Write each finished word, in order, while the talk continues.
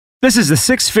This is the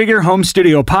Six Figure Home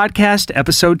Studio Podcast,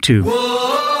 Episode 2. You're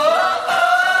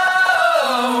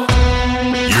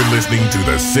listening to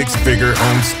the Six Figure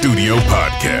Home Studio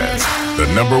Podcast, the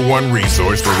 #1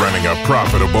 resource for running a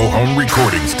profitable home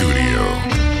recording studio.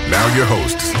 Now your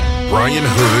hosts, Brian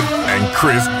Hood and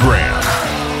Chris Graham.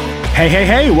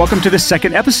 Hey, welcome to the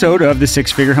second episode of the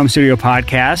Six Figure Home Studio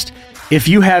Podcast. If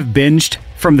you have binged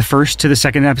from the first to the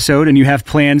second episode and you have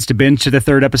plans to binge to the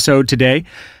third episode today,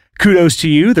 kudos to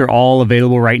you. They're all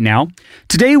available right now.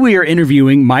 Today we are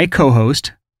interviewing my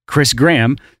co-host, Chris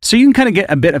Graham, so you can kind of get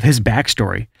a bit of his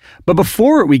backstory. But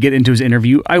before we get into his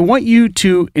interview, I want you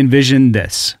to envision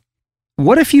this.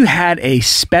 What if you had a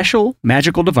special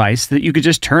magical device that you could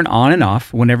just turn on and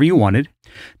off whenever you wanted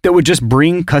that would just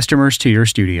bring customers to your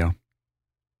studio?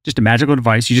 Just a magical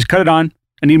device. You just cut it on.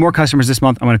 I need more customers this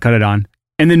month. I'm going to cut it on.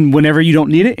 And then whenever you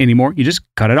don't need it anymore, you just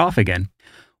cut it off again.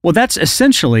 Well, that's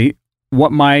essentially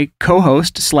what my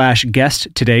co-host / guest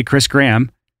today, Chris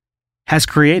Graham, has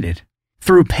created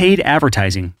through paid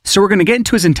advertising. So we're going to get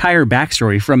into his entire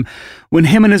backstory from when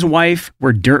him and his wife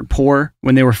were dirt poor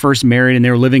when they were first married and they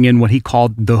were living in what he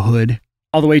called the hood,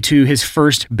 all the way to his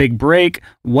first big break,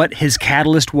 what his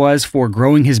catalyst was for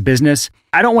growing his business.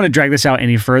 I don't want to drag this out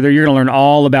any further. You're going to learn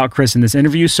all about Chris in this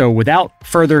interview. So without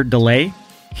further delay,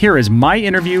 here is my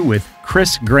interview with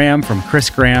Chris Graham from Chris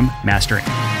Graham Mastering.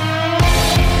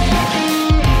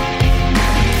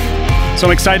 So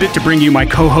I'm excited to bring you my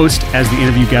co-host as the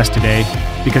interview guest today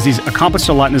because he's accomplished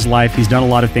a lot in his life. He's done a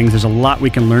lot of things. There's a lot we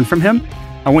can learn from him.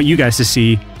 I want you guys to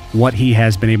see what he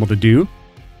has been able to do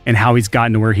and how he's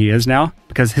gotten to where he is now,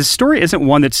 because his story isn't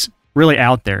one that's really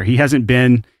out there. He's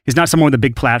not someone with a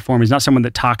big platform. He's not someone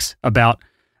that talks about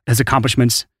his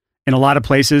accomplishments in a lot of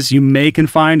places. You can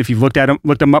find, if you've looked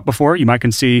him up before, you might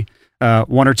can see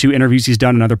one or two interviews he's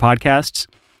done in other podcasts.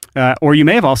 Or you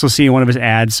may have also seen one of his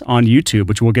ads on YouTube,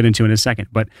 which we'll get into in a second.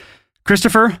 But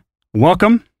Christopher,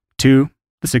 welcome to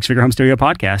the Six Figure Home Studio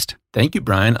Podcast. Thank you,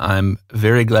 Brian. I'm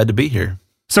very glad to be here.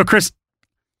 So Chris,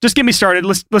 just get me started.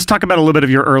 Let's talk about a little bit of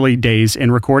your early days in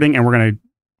recording, and we're going to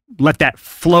let that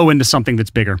flow into something that's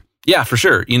bigger. Yeah, for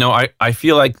sure. I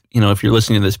feel like, if you're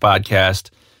listening to this podcast,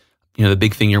 the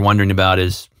big thing you're wondering about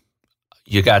is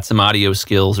you got some audio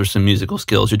skills or some musical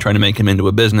skills. You're trying to make them into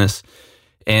a business.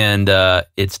 And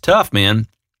it's tough, man.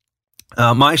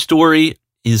 My story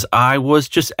is I was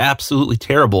just absolutely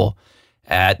terrible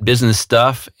at business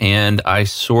stuff, and I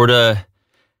sort of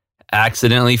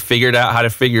accidentally figured out how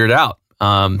to figure it out.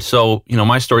 So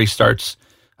my story starts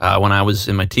when I was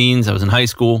in my teens. I was in high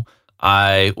school.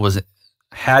 I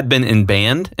had been in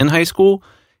band in high school,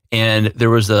 and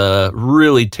there was a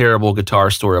really terrible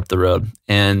guitar store up the road.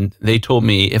 And they told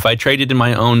me if I traded in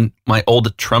my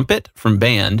old trumpet from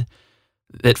band,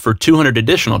 that for $200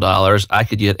 additional, I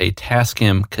could get a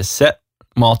Tascam cassette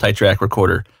multi-track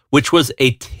recorder, which was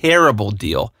a terrible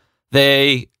deal.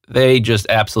 They just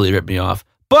absolutely ripped me off.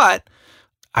 But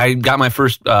I got my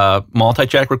first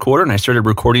multi-track recorder, and I started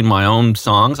recording my own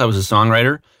songs. I was a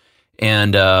songwriter,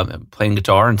 and playing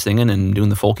guitar and singing and doing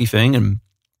the folky thing. And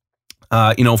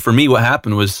for me, what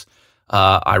happened was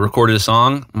I recorded a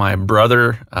song. My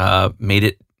brother made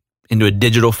it into a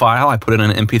digital file. I put it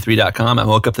on mp3.com. I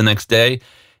woke up the next day,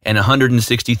 and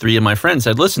 163 of my friends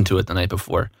had listened to it the night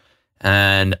before.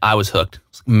 And I was hooked.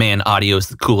 Man, audio is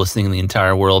the coolest thing in the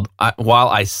entire world. While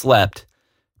I slept,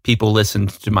 people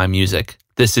listened to my music.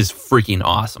 This is freaking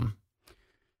awesome.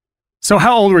 So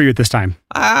how old were you at this time?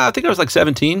 I think I was like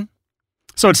 17.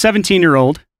 So at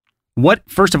 17-year-old, what,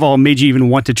 first of all, made you even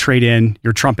want to trade in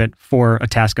your trumpet for a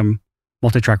Tascam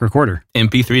multi-track recorder?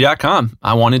 mp3.com.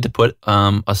 I wanted to put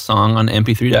a song on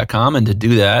mp3.com, and to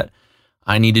do that,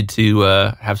 I needed to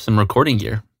have some recording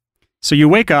gear. So you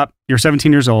wake up, you're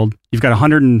 17 years old, you've got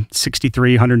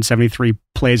 173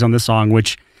 plays on this song,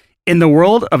 which in the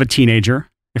world of a teenager,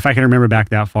 if I can remember back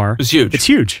that far, it's huge. It's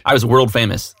huge. I was world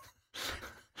famous.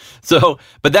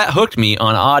 But that hooked me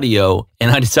on audio,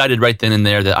 and I decided right then and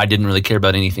there that I didn't really care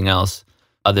about anything else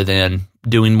other than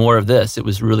doing more of this. It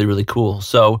was really, really cool.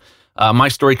 So my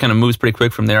story kind of moves pretty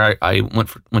quick from there. I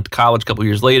went to college a couple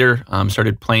years later,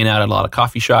 started playing out at a lot of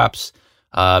coffee shops,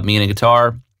 me and a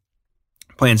guitar,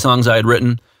 playing songs I had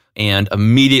written, and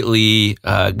immediately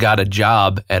got a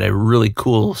job at a really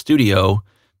cool studio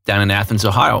down in Athens,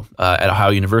 Ohio, at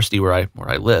Ohio University where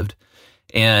I lived.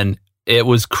 And it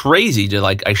was crazy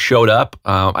I showed up,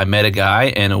 I met a guy,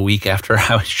 and a week after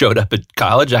I showed up at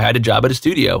college, I had a job at a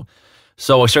studio.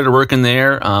 So I started working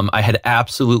there. I had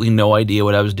absolutely no idea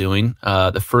what I was doing.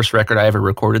 The first record I ever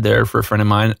recorded there for a friend of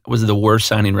mine was the worst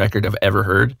sounding record I've ever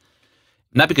heard.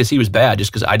 Not because he was bad,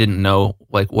 just because I didn't know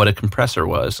what a compressor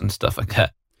was and stuff like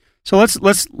that. So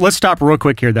let's stop real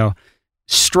quick here, though.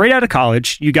 Straight out of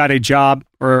college, you got a job,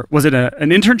 or was it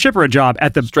an internship or a job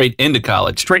at the... Straight into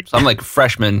college. So I'm like a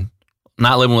freshman,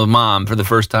 not living with mom for the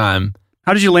first time.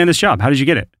 How did you land this job? How did you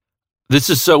get it? This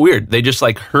is so weird. They just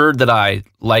like heard that I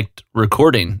liked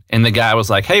recording, and the guy was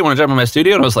like, "Hey, you want to jump in my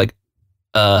studio?" And I was like,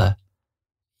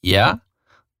 yeah.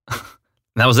 And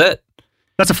that was it.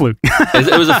 That's a fluke.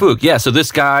 It was a fluke. Yeah. So this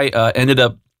guy ended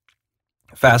up,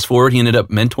 fast forward, he ended up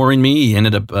mentoring me. He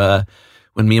ended up,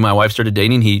 when me and my wife started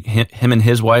dating, him and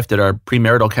his wife did our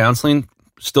premarital counseling.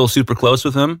 Still super close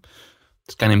with him.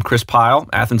 This guy named Chris Pyle,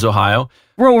 Athens, Ohio.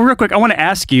 Well, real quick, I want to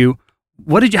ask you,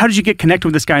 how did you get connected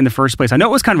with this guy in the first place? I know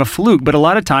it was kind of a fluke, but a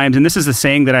lot of times, and this is the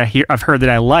saying that I've heard that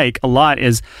I like a lot,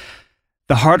 is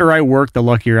the harder I work, the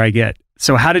luckier I get.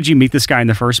 So how did you meet this guy in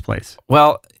the first place?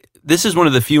 Well, this is one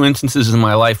of the few instances in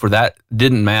my life where that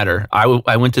didn't matter.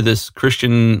 I went to this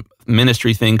Christian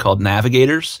ministry thing called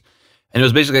Navigators, and it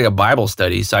was basically like a Bible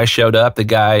study. So I showed up, the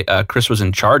guy, Chris was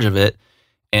in charge of it,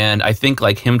 and I think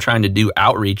like him trying to do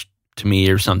outreach to me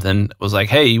or something was like,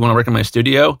 "Hey, you want to work in my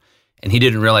studio?" And he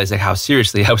didn't realize like how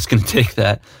seriously I was going to take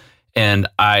that. And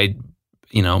I,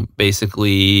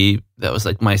 basically that was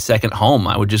like my second home.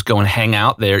 I would just go and hang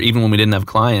out there even when we didn't have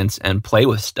clients and play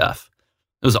with stuff.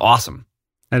 It was awesome.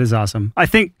 That is awesome. I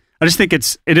just think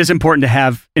it is important to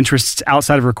have interests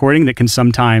outside of recording that can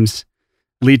sometimes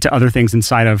lead to other things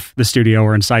inside of the studio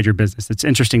or inside your business. It's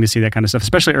interesting to see that kind of stuff,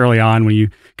 especially early on when you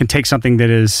can take something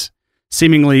that is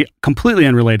seemingly completely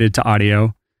unrelated to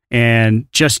audio, and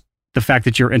just the fact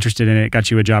that you're interested in it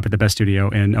got you a job at the best studio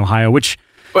in Ohio, which...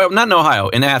 Well, not in Ohio.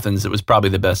 In Athens, it was probably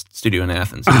the best studio in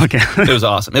Athens. Okay. It was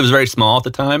awesome. It was very small at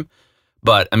the time,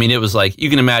 but I mean, it was like, you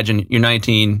can imagine you're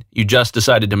 19, you just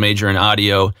decided to major in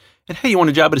audio, and hey, you want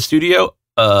a job at a studio?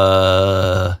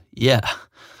 Yeah.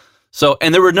 So,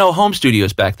 and there were no home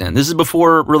studios back then. This is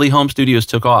before really home studios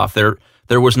took off. There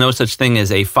was no such thing as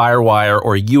a FireWire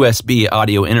or USB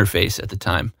audio interface at the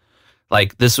time.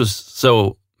 Like this was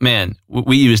so... Man,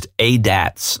 we used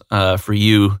ADATs for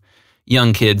you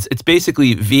young kids. It's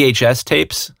basically VHS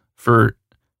tapes for,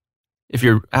 if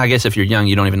you're young,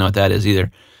 you don't even know what that is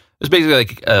either. It's basically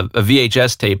like a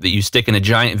VHS tape that you stick in a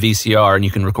giant VCR and you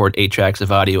can record 8 tracks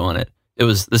of audio on it.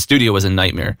 The studio was a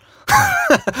nightmare,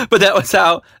 but that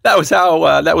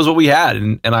was what we had.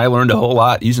 And I learned a whole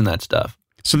lot using that stuff.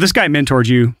 So this guy mentored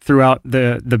you throughout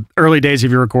the early days of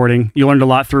your recording. You learned a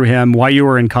lot through him while you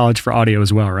were in college for audio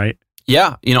as well, right?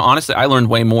 Yeah. Honestly, I learned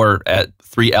way more at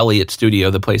 3 Elliott Studio,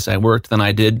 the place I worked, than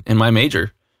I did in my major.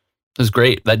 It was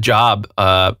great. That job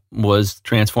was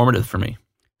transformative for me.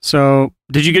 So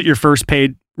did you get your first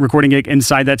paid recording gig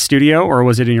inside that studio, or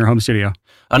was it in your home studio?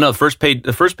 No,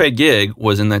 the first paid gig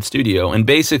was in that studio. And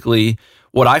basically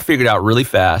what I figured out really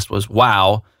fast was,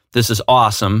 wow, this is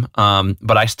awesome.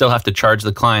 But I still have to charge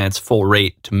the clients full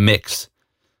rate to mix,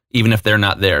 even if they're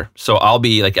not there. So I'll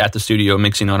be like at the studio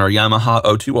mixing on our Yamaha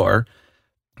O2R,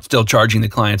 still charging the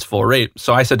clients full rate.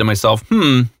 So I said to myself,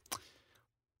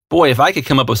 boy, if I could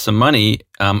come up with some money,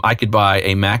 I could buy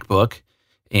a MacBook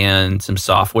and some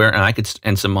software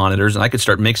and some monitors, and I could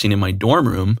start mixing in my dorm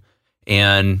room,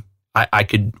 and I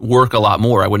could work a lot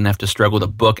more. I wouldn't have to struggle to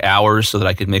book hours so that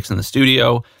I could mix in the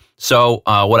studio. So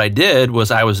what I did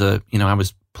was I was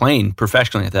playing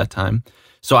professionally at that time.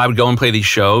 So I would go and play these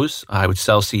shows. I would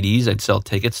sell CDs. I'd sell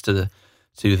tickets to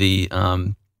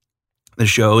the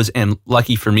shows. And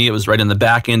lucky for me, it was right in the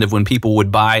back end of when people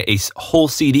would buy a whole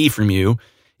CD from you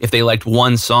if they liked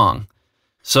one song.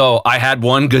 So I had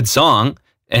one good song,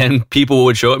 and people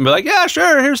would show up and be like, "Yeah,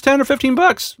 sure. Here's $10 or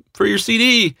 $15 for your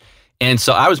CD." And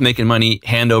so I was making money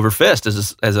hand over fist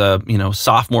as a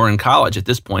sophomore in college at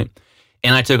this point.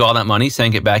 And I took all that money,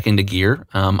 sank it back into gear.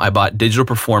 I bought Digital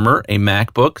Performer, a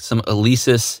MacBook, some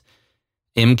Alesis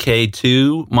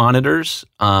MK2 monitors,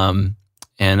 and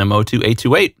a Motu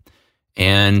A28,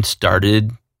 and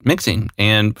started mixing.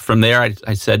 And from there,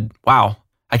 I said, wow,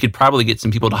 I could probably get some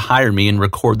people to hire me and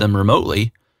record them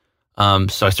remotely.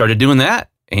 So I started doing that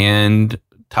and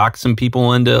talked some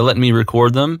people into letting me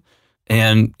record them.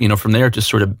 And, from there, it just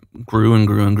sort of grew and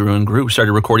grew and grew and grew.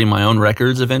 Started recording my own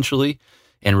records eventually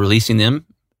and releasing them.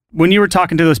 When you were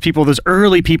talking to those people, those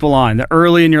early people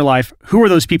early in your life, who were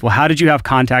those people? How did you have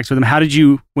contacts with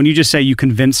them? When you just say you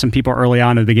convinced some people early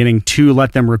on at the beginning to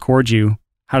let them record you,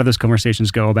 how did those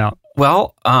conversations go about?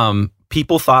 Well,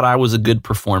 people thought I was a good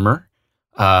performer,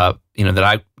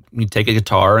 that you'd take a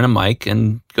guitar and a mic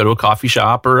and go to a coffee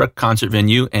shop or a concert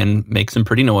venue and make some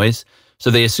pretty noise. So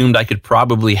they assumed I could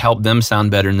probably help them sound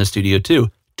better in the studio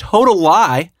too. Total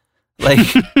lie. Like,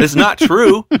 it's not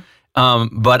true.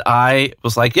 But I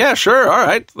was like, yeah, sure. All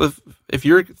right. If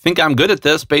you think I'm good at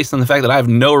this based on the fact that I have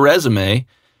no resume,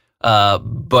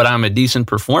 but I'm a decent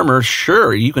performer.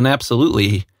 Sure, you can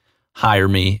absolutely hire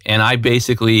me. And I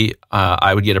basically,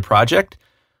 I would get a project,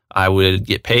 I would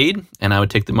get paid, and I would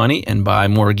take the money and buy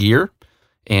more gear.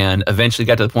 And eventually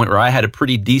got to the point where I had a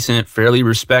pretty decent, fairly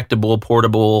respectable,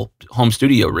 portable home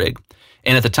studio rig.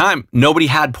 And at the time, nobody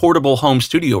had portable home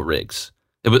studio rigs.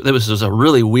 It was a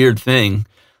really weird thing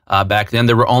back then.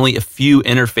 There were only a few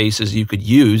interfaces you could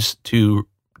use to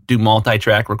do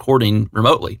multi-track recording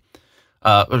remotely.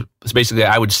 So basically,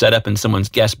 I would set up in someone's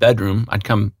guest bedroom. I'd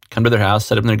come to their house,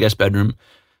 set up in their guest bedroom,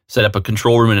 set up a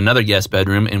control room in another guest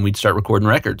bedroom, and we'd start recording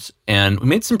records. And we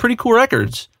made some pretty cool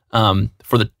records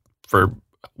for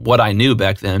what I knew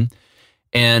back then.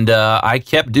 And I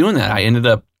kept doing that. I ended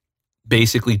up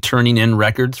basically turning in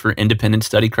records for independent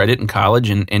study credit in college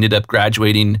and ended up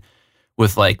graduating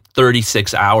with like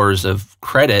 36 hours of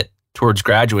credit towards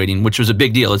graduating, which was a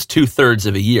big deal. It's 2/3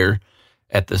 of a year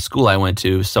at the school I went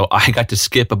to. So I got to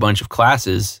skip a bunch of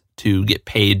classes to get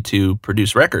paid to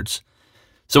produce records.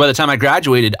 So by the time I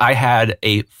graduated, I had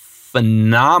a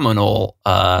phenomenal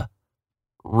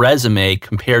resume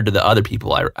compared to the other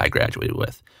people I graduated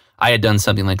with. I had done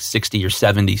something like 60 or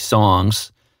 70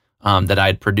 songs that I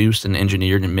had produced and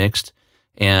engineered and mixed.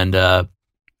 And do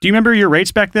you remember your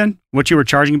rates back then? What you were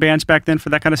charging bands back then for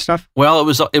that kind of stuff? Well,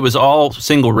 it was all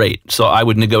single rate. So I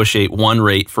would negotiate one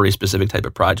rate for a specific type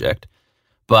of project.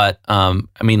 But I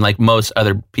mean, like most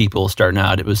other people starting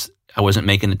out, I wasn't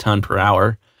making a ton per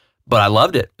hour, but I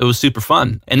loved it. It was super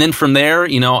fun. And then from there,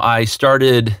 I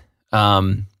started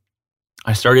coming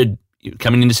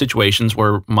into situations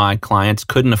where my clients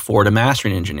couldn't afford a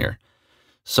mastering engineer.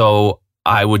 So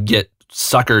I would get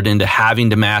suckered into having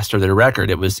to master their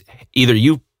record. It was either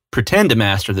you pretend to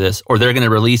master this or they're going to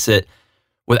release it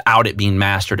without it being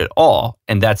mastered at all.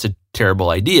 And that's a terrible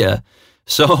idea.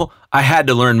 So I had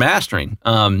to learn mastering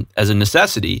as a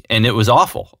necessity, and it was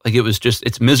awful. Like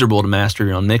it's miserable to master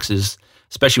your own mixes,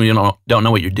 especially when you don't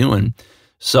know what you're doing.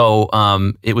 So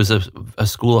it was a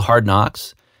school of hard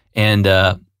knocks, and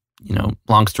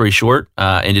long story short,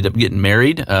 ended up getting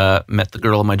married, met the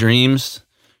girl of my dreams.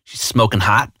 She's smoking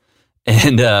hot,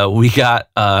 and we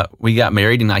got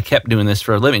married, and I kept doing this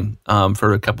for a living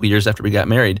for a couple of years after we got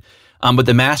married. But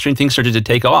the mastering thing started to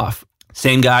take off.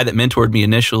 Same guy that mentored me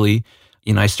initially,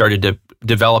 I started to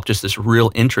develop just this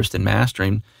real interest in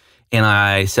mastering. And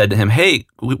I said to him, hey,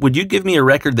 would you give me a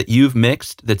record that you've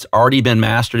mixed that's already been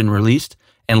mastered and released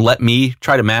and let me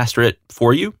try to master it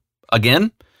for you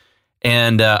again?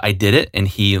 And I did it, and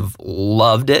he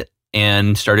loved it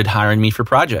and started hiring me for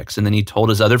projects. And then he told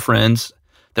his other friends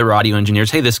that were audio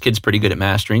engineers, hey, this kid's pretty good at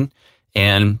mastering,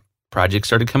 and projects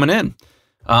started coming in.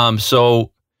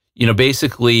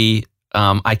 Basically,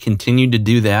 I continued to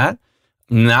do that,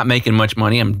 not making much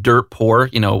money. I'm dirt poor.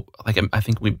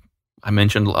 I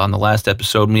mentioned on the last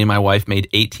episode, me and my wife made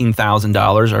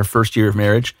 $18,000 our first year of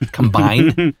marriage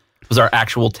combined was our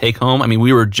actual take home. I mean,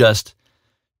 we were just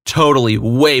totally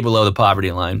way below the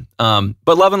poverty line.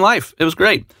 But loving life. It was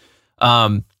great.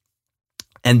 And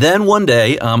then one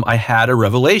day I had a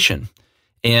revelation,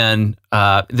 and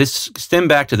this stemmed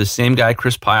back to the same guy,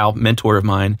 Chris Pyle, mentor of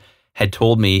mine, had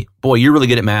told me, boy, you're really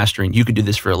good at mastering. You could do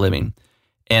this for a living.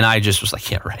 And I just was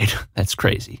like, yeah, right. That's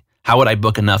crazy. How would I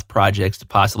book enough projects to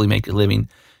possibly make a living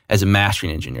as a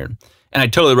mastering engineer? And I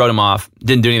totally wrote him off,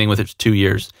 didn't do anything with it for 2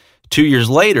 years. 2 years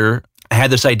later, I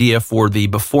had this idea for the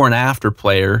before and after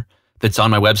player that's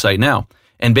on my website now.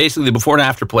 And basically the before and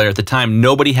after player at the time,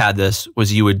 nobody had this,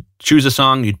 was you would choose a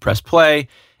song, you'd press play,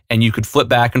 and you could flip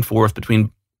back and forth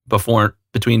between before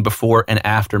and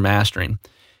after mastering.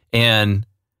 And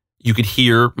you could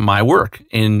hear my work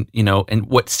in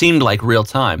what seemed like real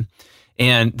time.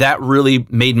 And that really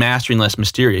made mastering less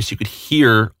mysterious. You could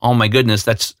hear, oh my goodness,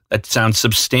 that sounds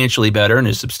substantially better and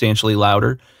is substantially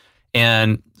louder.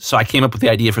 And so I came up with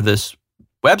the idea for this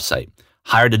website,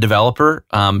 hired a developer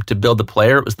to build the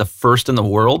player. It was the first in the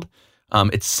world.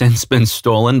 It's since been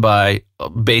stolen by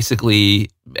basically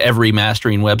every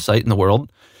mastering website in the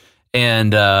world.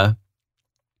 And,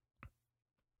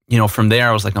 from there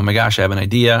I was like, oh my gosh, I have an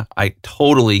idea. I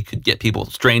totally could get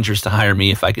strangers to hire me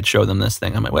if I could show them this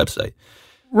thing on my website.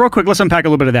 Real quick, let's unpack a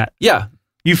little bit of that. Yeah.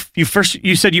 You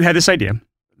said you had this idea,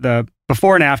 the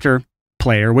before and after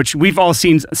player, which we've all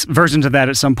seen versions of that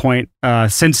at some point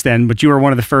since then, but you were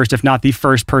one of the first, if not the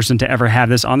first person to ever have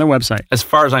this on their website. As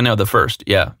far as I know, the first,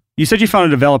 yeah. You said you found a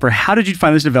developer. How did you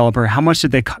find this developer? How much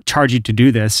did they charge you to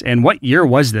do this? And what year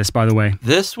was this, by the way?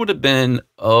 This would have been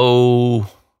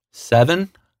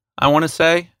 2007, I want to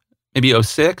say, maybe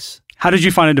 2006. How did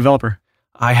you find a developer?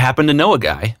 I happen to know a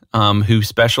guy who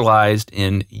specialized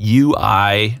in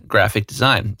UI graphic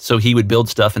design. So he would build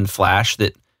stuff in Flash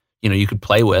that you could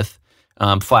play with.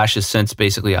 Flash is since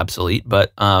basically obsolete,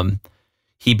 but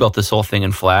he built this whole thing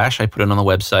in Flash. I put it on the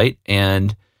website,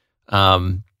 and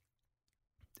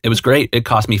it was great. It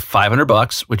cost me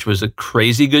 $500, which was a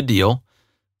crazy good deal.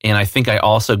 And I think I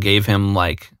also gave him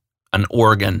like an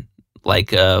organ,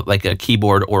 like a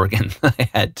keyboard organ. I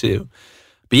had to.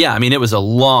 But yeah, I mean, it was a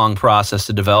long process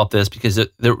to develop this because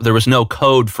there was no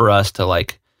code for us to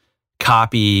like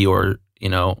copy or,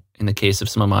 in the case of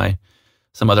some other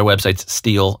websites,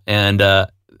 steal. And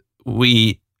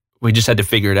we just had to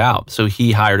figure it out. So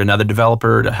he hired another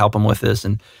developer to help him with this,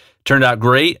 and it turned out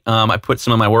great. I put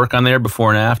some of my work on there, before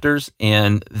and afters,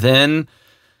 and then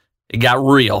it got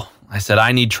real. I said,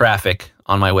 I need traffic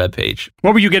on my webpage.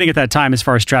 What were you getting at that time as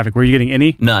far as traffic? Were you getting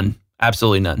any? None.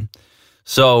 Absolutely none.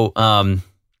 So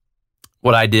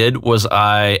what I did was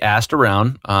I asked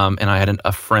around, and I had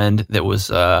a friend that was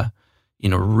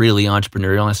really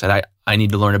entrepreneurial. And I said, I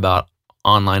need to learn about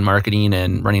online marketing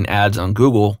and running ads on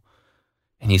Google.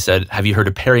 And he said, have you heard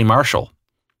of Perry Marshall?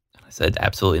 And I said,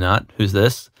 absolutely not. Who's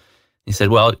this? He said,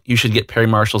 well, you should get Perry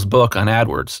Marshall's book on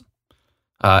AdWords.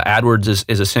 AdWords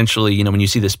is essentially, when you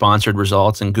see the sponsored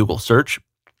results in Google search,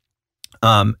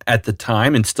 at the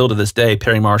time and still to this day,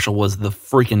 Perry Marshall was the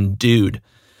freaking dude.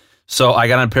 So I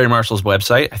got on Perry Marshall's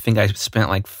website. I think I spent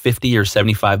like $50 or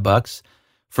 $75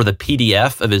 for the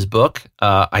PDF of his book.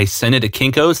 I sent it to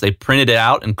Kinko's. They printed it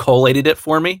out and collated it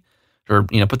for me, or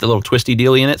put the little twisty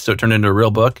dealy in it, so it turned into a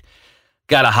real book.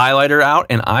 Got a highlighter out,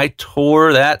 and I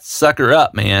tore that sucker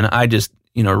up, man. I just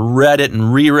read it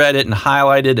and reread it and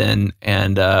highlighted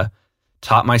and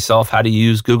taught myself how to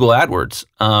use Google AdWords.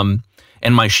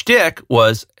 And my shtick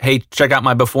was, hey, check out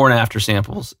my before and after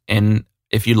samples, and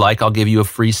if you'd like, I'll give you a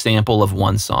free sample of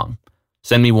one song.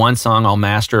 Send me one song, I'll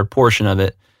master a portion of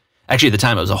it. Actually, at the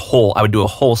time, it was I would do a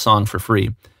whole song for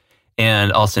free,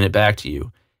 and I'll send it back to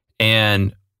you.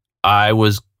 And I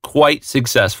was quite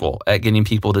successful at getting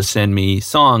people to send me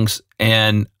songs,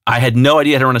 and I had no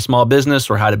idea how to run a small business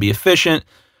or how to be efficient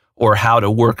or how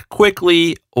to work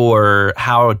quickly or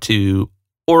how to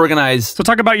organize. So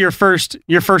talk about your first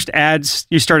ads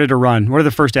you started to run. What are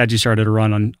the first ads you started to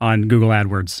run on Google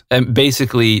AdWords? And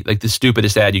basically, like the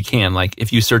stupidest ad you can. Like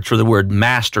if you search for the word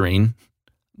mastering,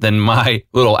 then my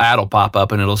little ad will pop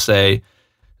up and it'll say,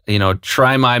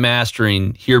 try my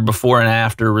mastering, here before and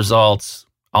after results.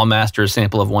 I'll master a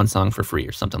sample of one song for free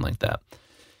or something like that.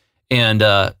 And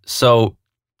so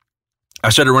I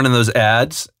started running those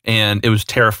ads, and it was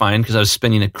terrifying because I was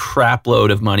spending a crap load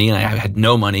of money, and I had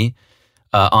no money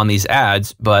on these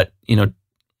ads. But,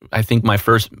 I think my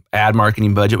first ad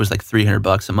marketing budget was like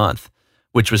 $300 a month,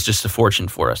 which was just a fortune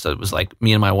for us. So it was like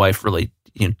me and my wife really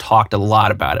talked a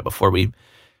lot about it before we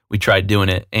tried doing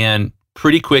it. And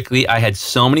pretty quickly, I had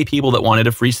so many people that wanted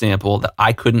a free sample that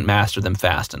I couldn't master them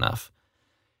fast enough.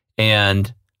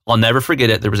 And I'll never forget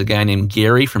it. There was a guy named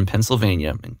Gary from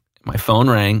Pennsylvania. And my phone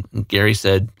rang, and Gary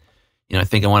said, I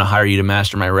think I want to hire you to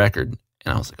master my record.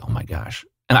 And I was like, oh my gosh.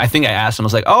 And I think I asked him, I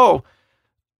was like, oh,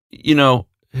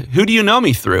 who do you know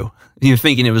me through?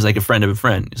 Thinking it was like a friend of a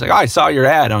friend. He's like, oh, I saw your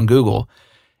ad on Google.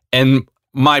 And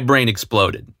my brain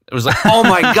exploded. It was like, oh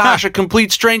my gosh, a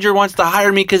complete stranger wants to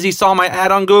hire me because he saw my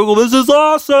ad on Google. This is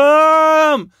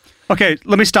awesome. Okay,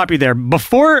 let me stop you there.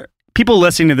 Before people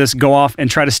listening to this go off and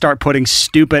try to start putting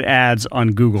stupid ads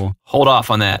on Google. Hold off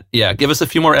on that. Yeah, give us a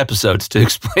few more episodes to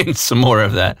explain some more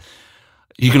of that.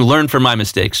 You can learn from my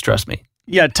mistakes, trust me.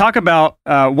 Yeah, talk about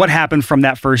what happened from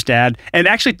that first ad. And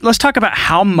actually, let's talk about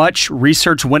how much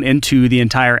research went into the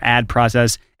entire ad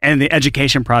process and the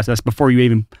education process before you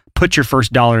even put your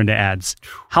first dollar into ads.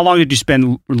 How long did you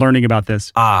spend learning about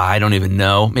this? I don't even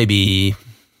know. Maybe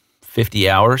 50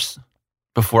 hours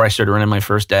before I started running my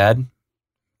first ad.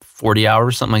 40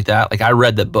 hours, something like that. Like I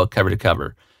read that book cover to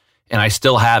cover, and I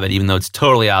still have it, even though it's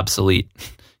totally obsolete.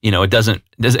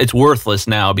 It's worthless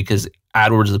now because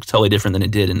AdWords looks totally different than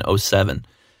it did in 2007.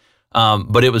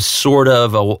 But it was sort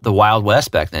of the Wild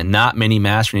West back then. Not many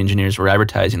mastering engineers were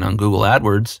advertising on Google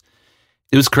AdWords.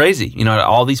 It was crazy.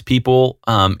 All these people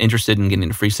interested in getting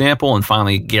a free sample, and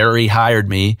finally Gary hired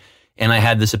me, and I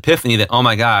had this epiphany that, oh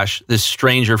my gosh, this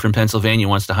stranger from Pennsylvania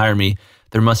wants to hire me.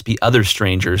 There must be other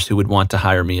strangers who would want to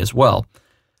hire me as well.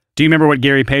 Do you remember what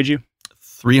Gary paid you?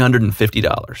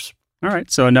 $350. All right,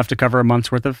 so enough to cover a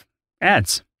month's worth of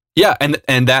ads. Yeah,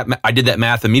 and that I did that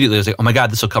math immediately. I was like, oh my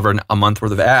God, this will cover a month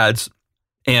worth of ads.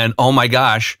 And oh my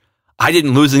gosh, I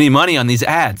didn't lose any money on these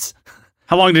ads.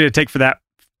 How long did it take for that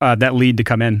lead to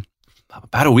come in?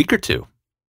 About a week or two.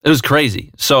 It was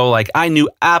crazy. So like I knew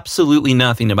absolutely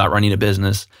nothing about running a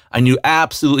business. I knew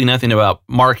absolutely nothing about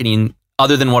marketing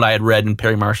other than what I had read in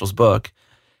Perry Marshall's book.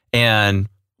 And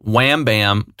wham,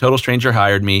 bam, total stranger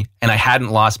hired me, and I hadn't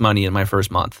lost money in my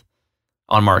first month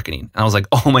on marketing. And I was like,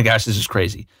 oh my gosh, this is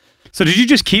crazy. So did you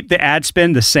just keep the ad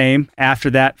spend the same after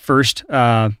that first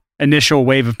initial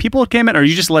wave of people that came in, or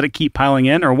you just let it keep piling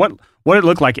in? Or what it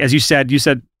looked like? As you said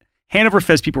hand over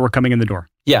fist, people were coming in the door.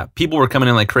 Yeah, people were coming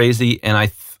in like crazy. And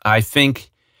I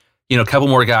think, a couple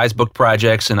more guys booked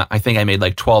projects, and I think I made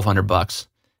like $1,200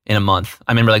 in a month.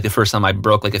 I remember like the first time I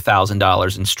broke like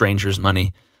 $1,000 in strangers'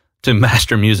 money to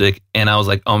master music. And I was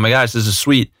like, oh my gosh, this is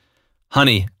sweet.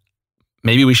 Honey,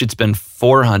 maybe we should spend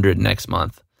 $400 next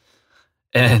month.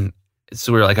 And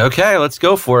so we were like, okay, let's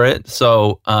go for it.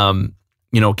 So,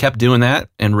 kept doing that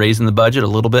and raising the budget a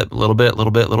little bit.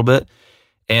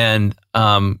 And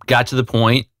got to the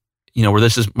point, where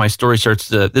my story starts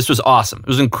this was awesome. It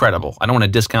was incredible. I don't want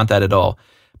to discount that at all.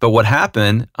 But what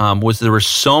happened was there were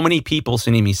so many people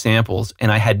sending me samples,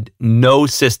 and I had no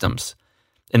systems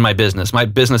in my business. My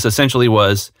business essentially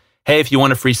was, hey, if you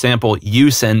want a free sample,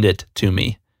 you send it to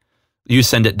me.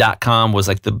 YouSendIt.com was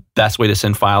like the best way to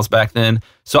send files back then.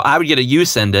 So I would get a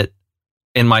YouSendIt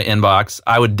in my inbox.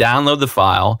 I would download the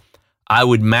file. I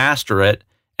would master it.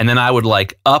 And then I would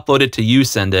like upload it to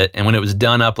YouSendIt. And when it was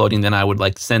done uploading, then I would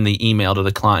like send the email to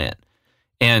the client.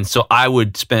 And so I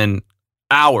would spend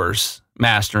hours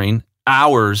mastering,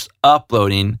 hours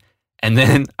uploading. And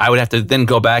then I would have to then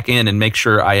go back in and make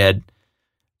sure I had,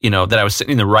 that I was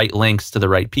sending the right links to the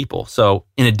right people. So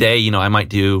in a day, I might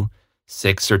do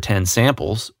 6 or 10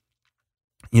 samples,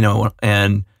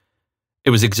 and it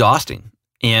was exhausting.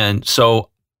 And so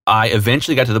I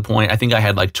eventually got to the point, I think I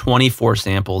had like 24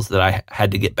 samples that I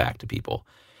had to get back to people.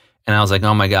 And I was like,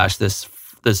 oh my gosh, this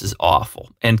is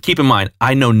awful. And keep in mind,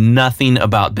 I know nothing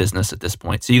about business at this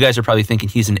point. So you guys are probably thinking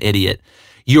he's an idiot.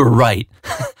 You're right.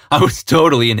 I was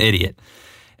totally an idiot.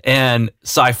 And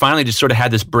so I finally just sort of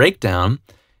had this breakdown,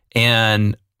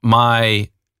 and I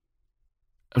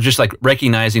was just like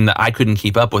recognizing that I couldn't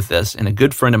keep up with this. And a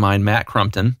good friend of mine, Matt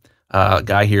Crumpton, a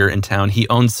guy here in town, he's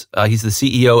the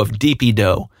CEO of DP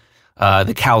Dough,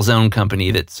 the calzone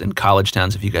company that's in college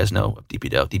towns, if you guys know of DP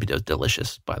Dough. DP Dough is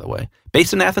delicious, by the way.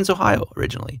 Based in Athens, Ohio,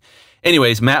 originally.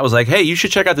 Anyways, Matt was like, hey, you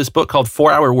should check out this book called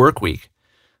 4-Hour Workweek.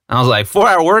 And I was like,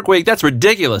 4-Hour Workweek? That's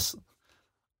ridiculous.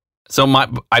 So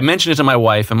I mentioned it to my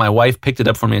wife, and my wife picked it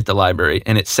up for me at the library,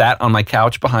 and it sat on my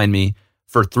couch behind me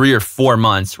for 3 or 4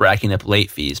 months, racking up late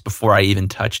fees before I even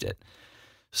touched it.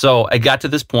 So I got to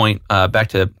this point, back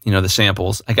to the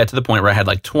samples. I got to the point where I had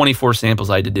like 24 samples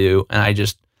I had to do, and I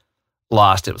just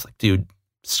lost it. It was like, dude,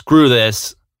 screw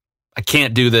this. I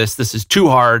can't do this. This is too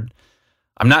hard.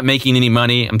 I'm not making any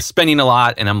money. I'm spending a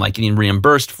lot, and I'm like getting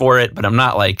reimbursed for it, but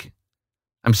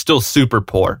I'm still super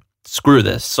poor. Screw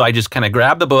this. So I just kind of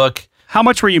grabbed the book. How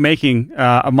much were you making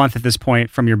a month at this point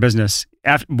from your business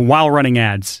while running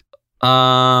ads?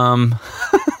 I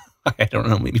don't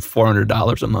know, maybe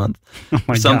 $400 a month. Oh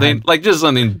my something God. Like just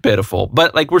something pitiful.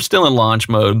 But like we're still in launch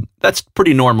mode. That's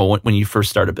pretty normal when you first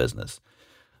start a business.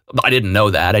 I didn't know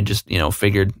that. I just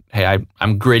figured, hey,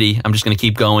 I'm gritty. I'm just going to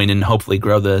keep going and hopefully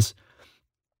grow this.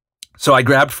 So I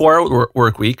grabbed 4-Hour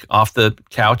Workweek off the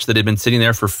couch that had been sitting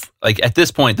there for like at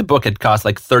this point the book had cost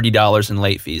like $30 in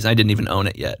late fees. I didn't even own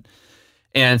it yet.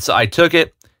 And so I took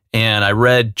it. And I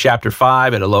read chapter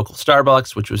 5 at a local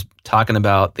Starbucks, which was talking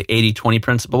about the 80-20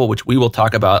 principle, which we will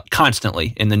talk about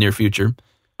constantly in the near future.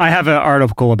 I have an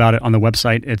article about it on the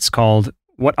website. It's called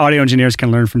What Audio Engineers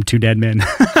Can Learn from Two Dead Men.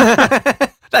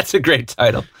 That's a great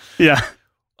title. Yeah.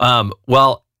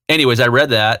 Well, anyways, I read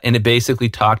that, and it basically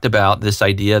talked about this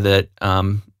idea that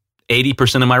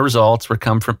 80% of my results were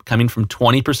coming from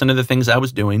 20% of the things I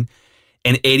was doing,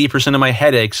 and 80% of my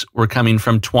headaches were coming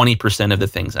from 20% of the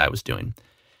things I was doing.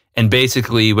 And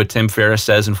basically what Tim Ferriss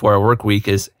says in 4-Hour Workweek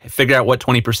is figure out what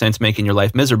 20% is making your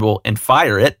life miserable and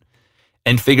fire it,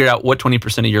 and figure out what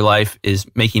 20% of your life is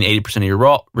making 80% of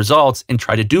your results and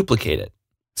try to duplicate it.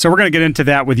 So we're going to get into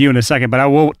that with you in a second, but I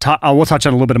will touch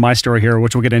on a little bit of my story here,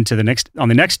 which we'll get into the next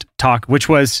talk,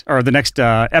 the next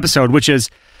episode, which is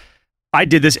I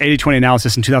did this 80-20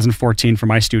 analysis in 2014 for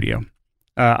my studio.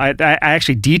 I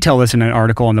actually detail this in an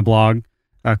article on the blog.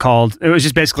 It was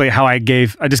just basically how I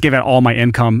just gave out all my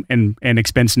income and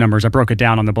expense numbers. I broke it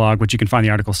down on the blog, which you can find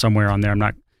the article somewhere on there.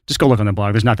 Just go look on the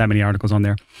blog. There's not that many articles on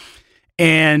there.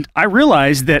 And I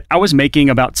realized that I was making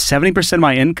about 70% of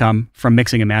my income from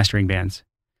mixing and mastering bands.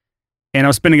 And I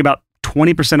was spending about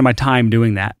 20% of my time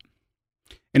doing that.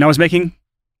 And I was making,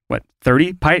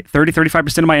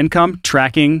 35% of my income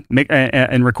tracking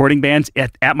and recording bands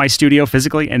at my studio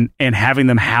physically and having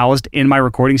them housed in my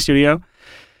recording studio.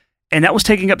 And that was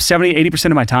taking up 70, 80%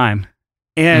 of my time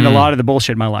and a lot of the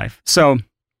bullshit in my life. So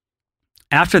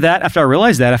After that, after I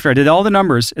realized that, after I did all the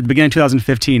numbers, at the beginning of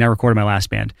 2015, I recorded my last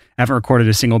band. I haven't recorded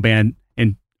a single band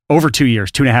in over 2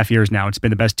 years, 2.5 years now. It's been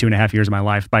the best 2.5 years of my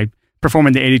life by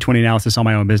performing the 80-20 analysis on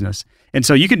my own business. And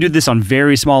so you can do this on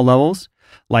very small levels,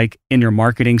 like in your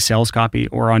marketing, sales copy,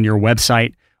 or on your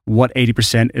website, what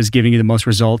 80% is giving you the most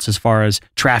results as far as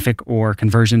traffic or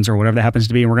conversions or whatever that happens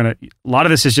to be. And a lot of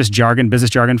this is just jargon,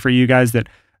 business jargon for you guys that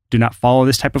do not follow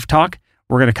this type of talk.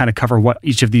 We're going to kind of cover what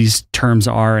each of these terms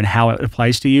are and how it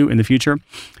applies to you in the future.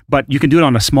 But you can do it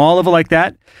on a small level like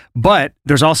that. But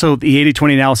there's also the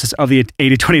 80-20 analysis of the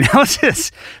 80-20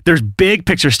 analysis. There's big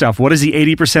picture stuff. What is the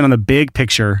 80% on the big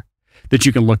picture that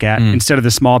you can look at instead of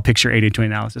the small picture 80-20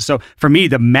 analysis? So for me,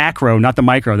 the macro, not the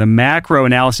micro, the macro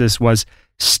analysis was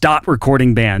stop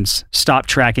recording bands, stop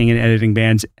tracking and editing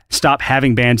bands, stop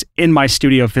having bands in my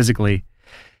studio physically,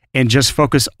 and just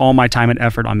focus all my time and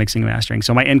effort on mixing and mastering.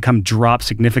 So my income dropped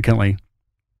significantly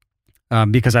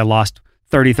because I lost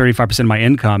 30-35% of my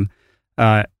income.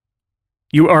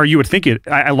 You would think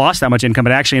I lost that much income,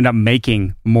 but I actually ended up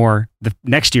making more the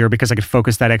next year because I could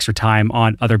focus that extra time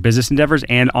on other business endeavors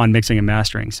and on mixing and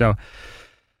mastering. So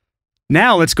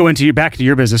now let's go back to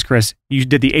your business, Chris. You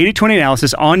did the 80-20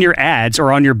 analysis on your ads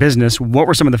or on your business. What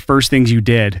were some of the first things you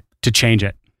did to change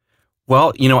it?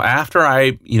 Well, after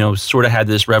I, sort of had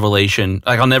this revelation,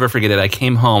 like I'll never forget it. I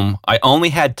came home. I only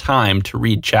had time to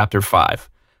read chapter 5.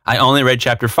 I only read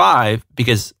chapter 5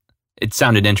 because it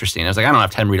sounded interesting. I was like, I don't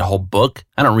have time to read a whole book.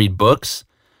 I don't read books.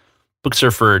 Books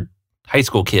are for high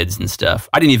school kids and stuff.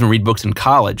 I didn't even read books in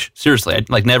college. Seriously,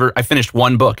 I finished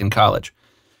one book in college.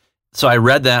 So I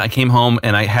read that. I came home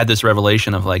and I had this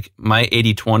revelation of like my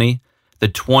 80-20, the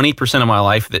 20% of my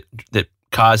life that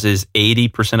causes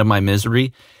 80% of my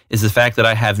misery is the fact that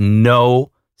I have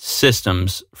no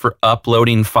systems for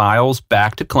uploading files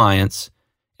back to clients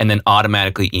and then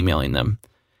automatically emailing them.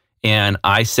 And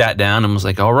I sat down and was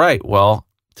like, all right, well,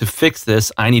 to fix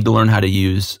this, I need to learn how to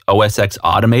use OS X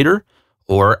Automator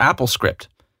or AppleScript.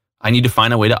 I need to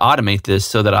find a way to automate this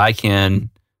so that I can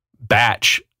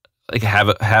batch, like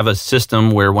have a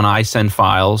system where when I send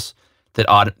files, that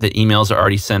the emails are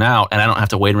already sent out, and I don't have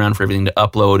to wait around for everything to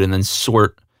upload and then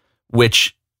sort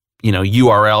which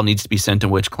URL needs to be sent to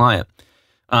which client.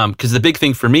 Because the big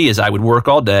thing for me is I would work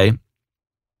all day,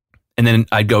 and then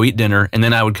I'd go eat dinner, and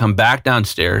then I would come back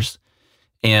downstairs,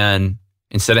 and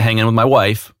instead of hanging with my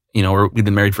wife, we've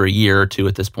been married for a year or two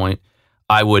at this point,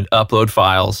 I would upload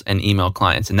files and email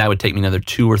clients, and that would take me another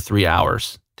 2 or 3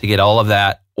 hours to get all of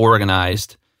that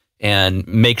organized and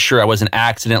make sure I wasn't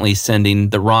accidentally sending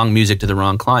the wrong music to the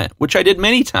wrong client, which I did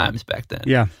many times back then.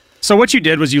 Yeah. So what you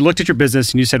did was you looked at your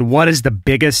business and you said, what is the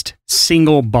biggest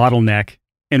single bottleneck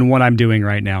in what I'm doing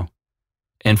right now?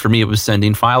 And for me, it was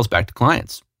sending files back to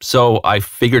clients. So I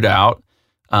figured out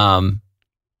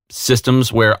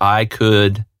systems where I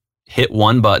could hit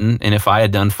one button, and if I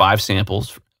had done 5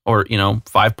 samples or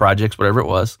 5 projects, whatever it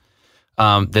was,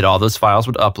 that all those files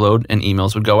would upload and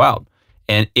emails would go out.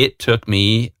 And it took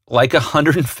me like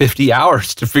 150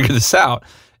 hours to figure this out.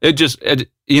 It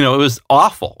was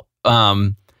awful.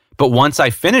 But once I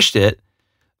finished it,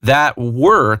 that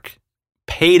work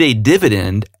paid a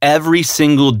dividend every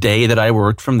single day that I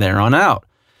worked from there on out.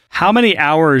 How many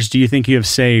hours do you think you have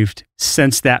saved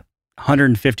since that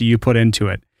 150 you put into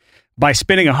it? By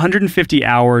spending 150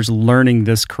 hours learning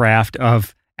this craft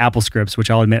of AppleScripts,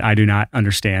 which I'll admit I do not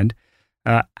understand,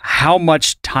 how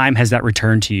much time has that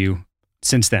returned to you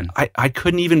since then? I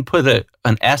couldn't even put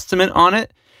an estimate on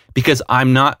it because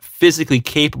I'm not physically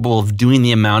capable of doing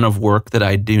the amount of work that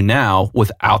I do now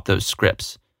without those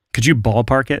scripts. Could you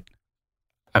ballpark it?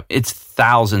 It's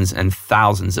thousands and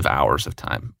thousands of hours of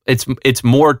time. It's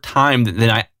more time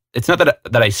than it's not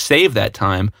that I saved that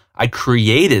time. I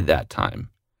created that time.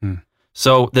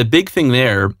 So the big thing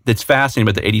there that's fascinating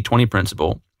about the 80-20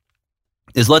 principle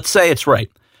is, let's say it's right.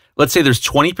 Let's say there's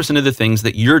 20% of the things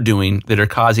that you're doing that are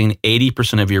causing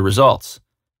 80% of your results.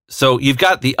 So you've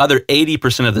got the other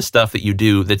 80% of the stuff that you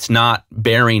do that's not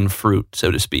bearing fruit,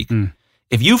 so to speak.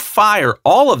 If you fire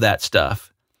all of that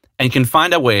stuff and can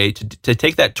find a way to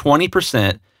take that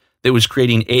 20% that was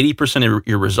creating 80% of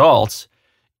your results,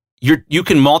 you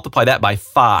can multiply that by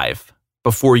 5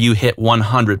 before you hit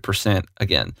 100%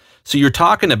 again. So you're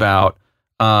talking about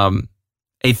a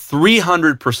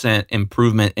 300%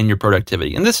 improvement in your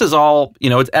productivity. And this is all,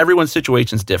 it's everyone's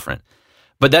situation's different.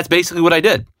 But that's basically what I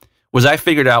did, was I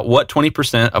figured out what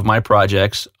 20% of my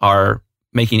projects are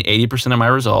making 80% of my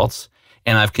results,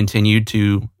 and I've continued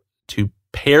to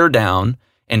pare down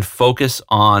and focus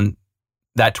on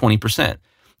that 20%.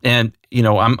 And,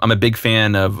 I'm a big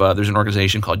fan of, there's an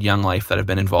organization called Young Life that I've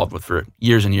been involved with for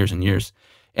years and years and years.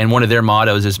 And one of their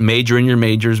mottos is major in your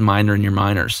majors, minor in your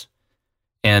minors.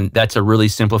 And that's a really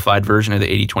simplified version of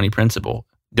the 80-20 principle.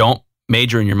 Don't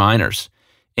major in your minors.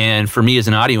 And for me as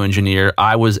an audio engineer,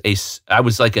 I was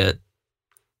like a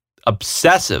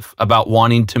obsessive about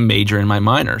wanting to major in my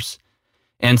minors.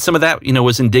 And some of that,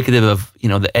 was indicative of,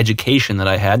 the education that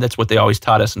I had. That's what they always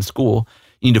taught us in school.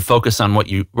 You need to focus on what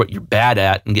you're bad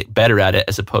at and get better at it,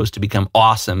 as opposed to become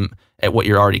awesome at what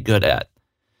you're already good at.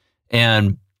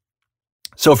 And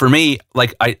so for me,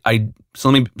 so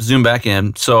let me zoom back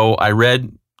in. So I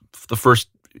read the first,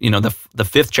 the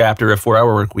fifth chapter of 4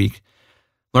 Hour Work Week,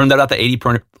 learned about the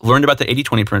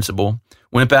 80-20 principle,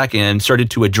 went back in, started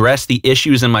to address the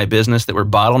issues in my business that were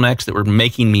bottlenecks that were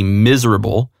making me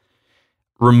miserable,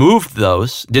 removed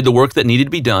those, did the work that needed to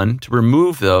be done to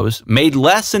remove those, made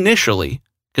less initially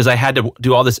because I had to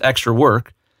do all this extra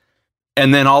work.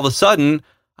 And then all of a sudden,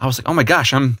 I was like, oh my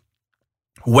gosh, I'm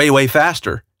way, way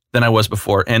faster than I was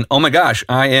before. And oh my gosh,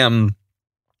 I am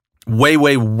way,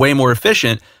 way, way more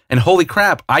efficient. And holy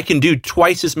crap, I can do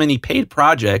twice as many paid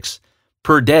projects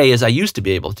per day as I used to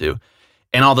be able to.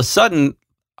 And all of a sudden,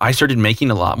 I started making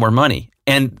a lot more money.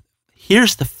 And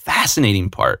here's the fascinating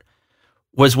part,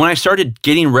 was when I started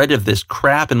getting rid of this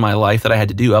crap in my life that I had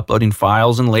to do, uploading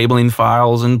files and labeling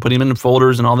files and putting them in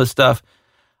folders and all this stuff,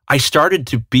 I started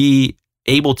to be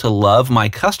able to love my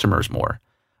customers more.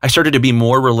 I started to be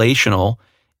more relational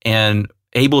and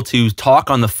able to talk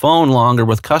on the phone longer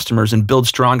with customers and build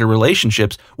stronger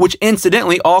relationships, which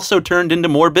incidentally also turned into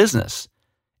more business.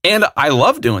 And I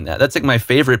love doing that. That's like my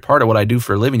favorite part of what I do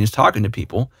for a living, is talking to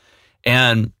people.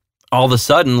 And all of a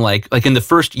sudden, like in the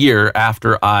first year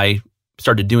after I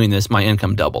started doing this, my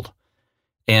income doubled.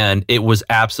 And it was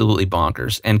absolutely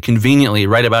bonkers. And conveniently,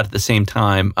 right about at the same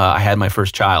time, I had my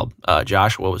first child,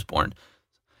 Joshua was born.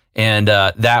 And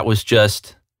that was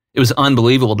just, it was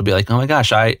unbelievable to be like, oh my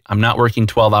gosh, I'm not working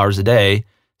 12 hours a day,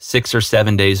 6 or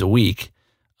 7 days a week.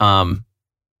 I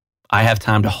have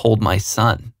time to hold my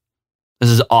son. This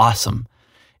is awesome.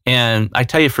 And I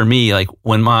tell you, for me, like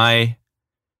when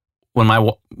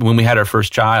we had our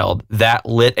first child, that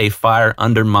lit a fire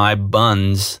under my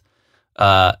buns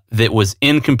that was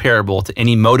incomparable to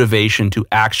any motivation to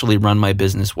actually run my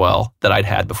business well that I'd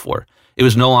had before. It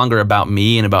was no longer about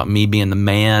me and about me being the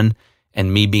man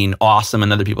and me being awesome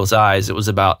in other people's eyes. It was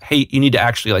about, hey, you need to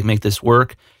actually make this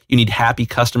work. You need happy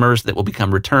customers that will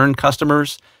become return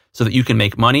customers so that you can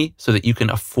make money, so that you can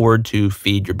afford to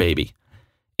feed your baby.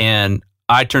 And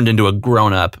I turned into a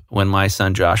grown-up when my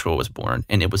son Joshua was born,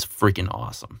 and it was freaking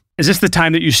awesome. Is this the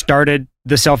time that you started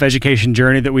the self-education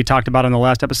journey that we talked about in the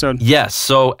last episode? Yes.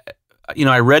 So,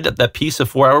 I read that piece of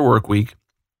 4 Hour Work Week.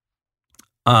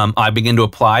 I began to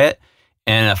apply it,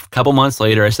 and a couple months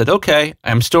later, I said, okay,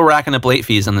 I'm still racking up late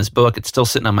fees on this book. It's still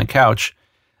sitting on my couch.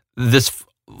 This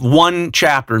one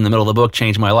chapter in the middle of the book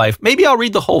changed my life. Maybe I'll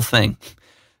read the whole thing.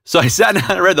 So I sat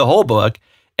down and read the whole book,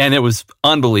 and it was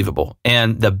unbelievable.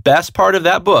 And the best part of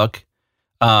that book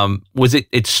was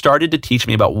it started to teach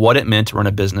me about what it meant to run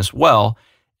a business well.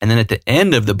 And then at the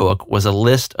end of the book was a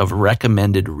list of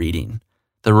recommended reading.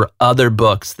 There were other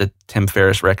books that Tim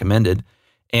Ferriss recommended,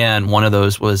 and one of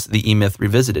those was The E-Myth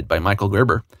Revisited by Michael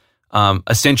Gerber.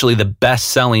 Essentially the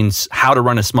best-selling How to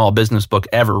Run a Small Business book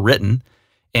ever written.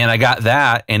 And I got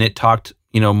that, and it talked,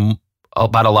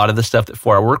 about a lot of the stuff that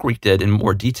 4 Hour Work Week did in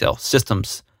more detail,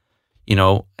 systems,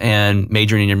 and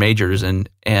majoring in your majors. And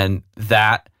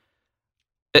that,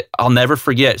 I'll never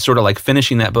forget sort of like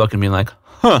finishing that book and being like,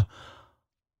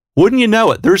 wouldn't you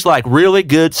know it? There's like really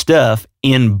good stuff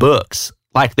in books,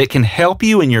 like that can help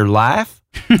you in your life.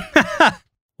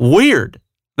 Weird.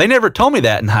 They never told me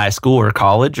that in high school or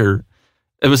college, or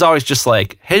it was always just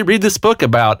like, hey, read this book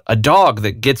about a dog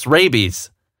that gets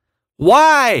rabies.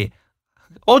 Why?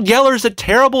 Old Yeller's a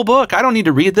terrible book. I don't need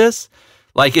to read this.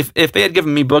 Like if they had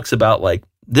given me books about like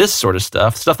this sort of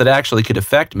stuff that actually could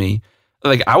affect me,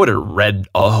 like I would have read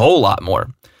a whole lot more.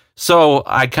 So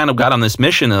I kind of got on this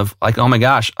mission of like, oh my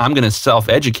gosh, I'm going to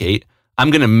self-educate.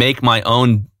 I'm going to make my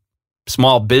own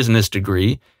small business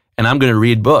degree, and I'm going to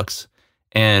read books.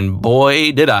 And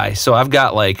boy, did I. So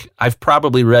I've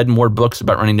probably read more books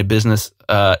about running a business.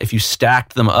 If you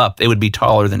stacked them up, they would be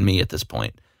taller than me at this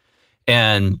point.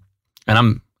 And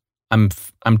I'm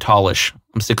tallish.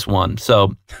 I'm 6'1".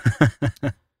 So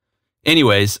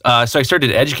anyways, so I started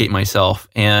to educate myself.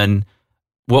 And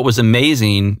what was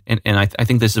amazing, and I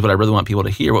think this is what I really want people to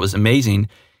hear, what was amazing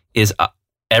is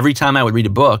every time I would read a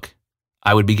book,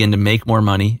 I would begin to make more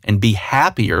money and be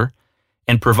happier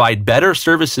and provide better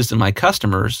services to my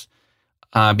customers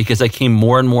because I came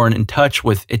more and more in touch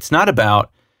with, it's not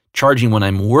about charging what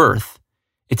I'm worth.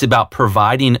 It's about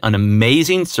providing an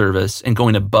amazing service and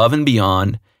going above and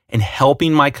beyond and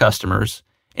helping my customers.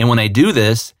 And when I do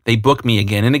this, they book me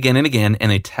again and again and again,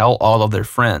 and they tell all of their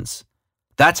friends.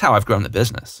 That's how I've grown the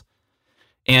business.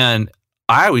 And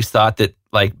I always thought that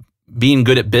like being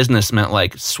good at business meant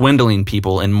like swindling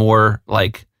people in more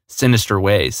like sinister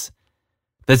ways.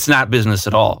 That's not business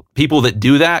at all. People that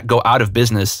do that go out of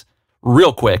business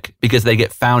real quick because they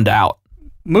get found out.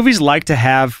 Movies like to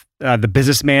have the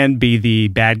businessman be the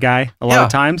bad guy a lot of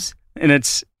times. And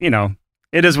it's,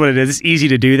 it is what it is. It's easy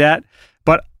to do that.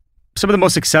 But some of the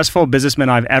most successful businessmen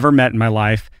I've ever met in my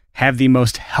life have the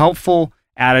most helpful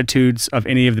attitudes of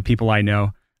any of the people I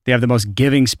know. They have the most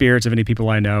giving spirits of any people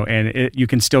I know. And you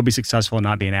can still be successful and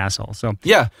not be an asshole. So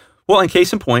yeah. Well, in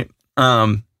case in point,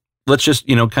 let's just,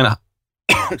 kind of,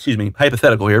 excuse me,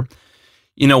 hypothetical here.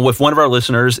 If one of our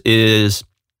listeners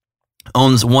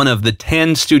owns one of the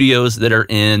 10 studios that are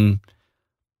in,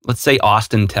 let's say,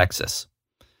 Austin, Texas,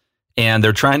 and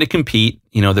they're trying to compete,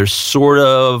 they're sort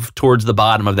of towards the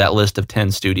bottom of that list of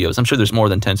 10 studios. I'm sure there's more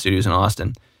than 10 studios in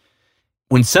Austin.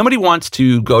 When somebody wants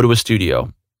to go to a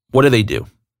studio, what do? They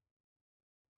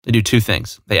do two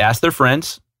things. They ask their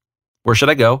friends, where should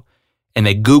I go? And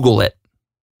they Google it.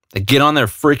 They get on their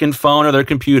freaking phone or their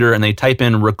computer and they type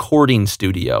in recording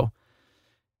studio.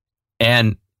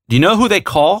 And do you know who they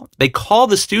call? They call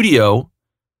the studio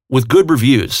with good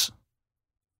reviews.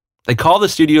 They call the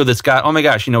studio that's got, oh my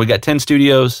gosh, we got 10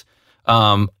 studios.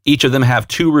 Each of them have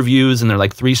 2 reviews and they're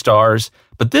like 3 stars.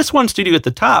 But this one studio at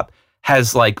the top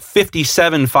has like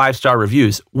 57 5-star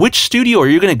reviews. Which studio are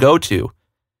you going to go to?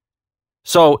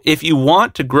 So if you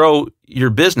want to grow your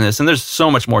business, and there's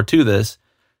so much more to this,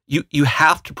 you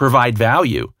have to provide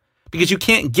value, because you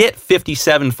can't get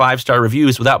 57 5-star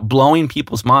reviews without blowing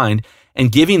people's mind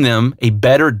and giving them a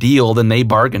better deal than they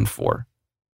bargained for.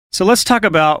 So let's talk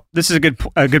about, this is a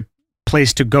good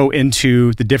place to go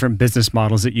into the different business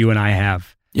models that you and I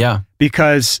have. Yeah.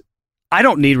 Because I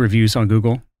don't need reviews on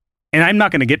Google, and I'm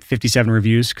not going to get 57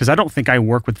 reviews because I don't think I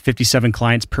work with 57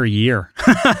 clients per year.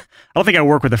 I don't think I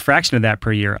work with a fraction of that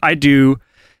per year. I do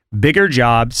bigger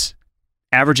jobs,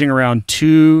 averaging around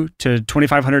 $200 to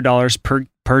 $2,500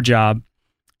 per job,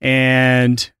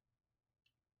 and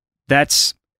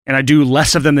I do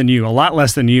less of them than you, a lot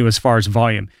less than you as far as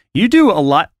volume. You do a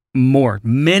lot more,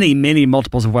 many, many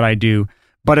multiples of what I do,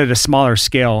 but at a smaller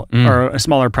scale or a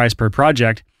smaller price per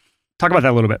project. Talk about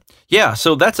that a little bit. Yeah,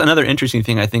 so that's another interesting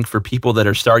thing, I think, for people that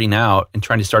are starting out and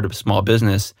trying to start up a small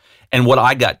business. And what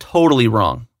I got totally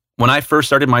wrong. When I first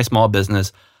started my small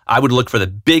business, I would look for the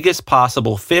biggest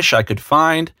possible fish I could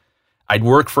find. I'd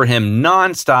work for him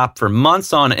nonstop for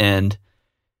months on end,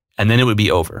 and then it would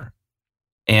be over.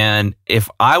 And if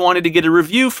I wanted to get a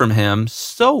review from him,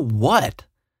 so what?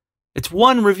 It's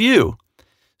one review.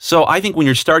 So I think when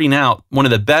you're starting out, one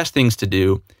of the best things to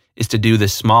do is to do the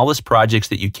smallest projects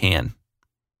that you can.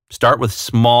 Start with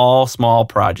small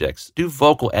projects. Do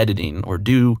vocal editing, or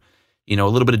do, a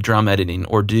little bit of drum editing,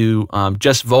 or do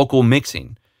just vocal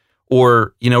mixing,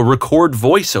 or, record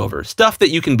voiceover, stuff that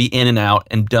you can be in and out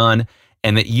and done,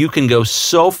 and that you can go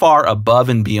so far above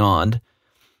and beyond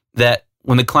that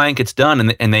when the client gets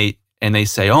done and they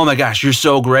say, oh my gosh, you're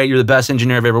so great. You're the best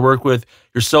engineer I've ever worked with.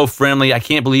 You're so friendly. I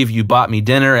can't believe you bought me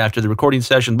dinner after the recording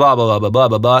session, blah, blah, blah, blah, blah,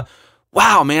 blah, blah.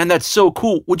 Wow, man, that's so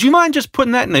cool. Would you mind just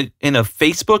putting that in a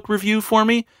Facebook review for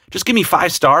me? Just give me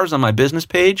 5 stars on my business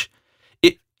page.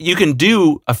 You can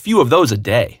do a few of those a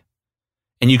day,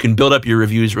 and you can build up your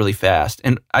reviews really fast.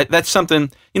 And that's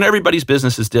something, everybody's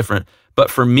business is different.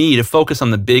 But for me to focus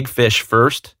on the big fish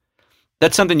first,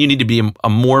 that's something you need to be a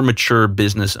more mature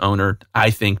business owner, I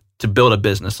think, to build a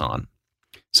business on.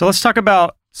 So let's talk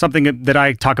about something that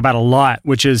I talk about a lot,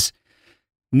 which is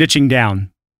niching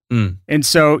down. And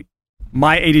so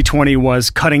my 80-20 was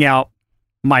cutting out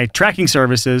my tracking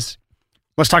services.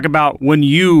 Let's talk about when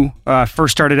you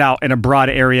first started out in a broad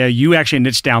area, you actually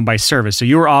niched down by service. So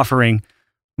you were offering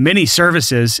many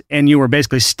services and you were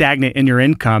basically stagnant in your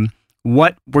income.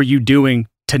 What were you doing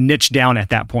to niche down at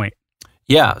that point?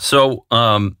 Yeah. So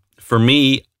for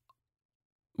me,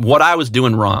 what I was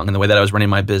doing wrong in the way that I was running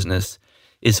my business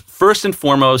is, first and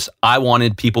foremost, I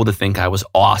wanted people to think I was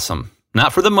awesome.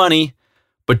 Not for the money,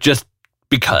 but just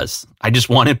because. I just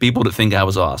wanted people to think I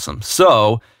was awesome.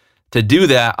 So to do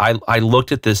that, I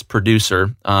looked at this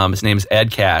producer. His name is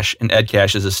Ed Cash, and Ed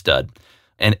Cash is a stud.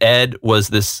 And Ed was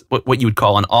this, what you would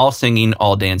call an all-singing,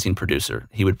 all-dancing producer.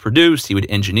 He would produce, he would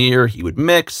engineer, he would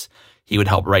mix, he would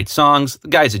help write songs. The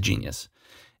guy's a genius.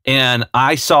 And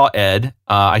I saw Ed,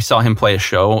 I saw him play a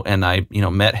show, and I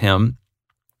met him.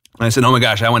 And I said, oh my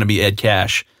gosh, I want to be Ed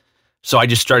Cash. So I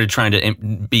just started trying to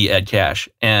be Ed Cash.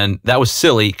 And that was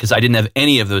silly because I didn't have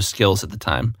any of those skills at the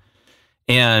time.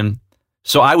 And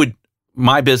so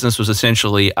my business was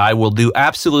essentially, I will do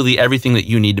absolutely everything that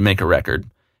you need to make a record,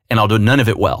 and I'll do none of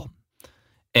it well.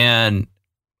 And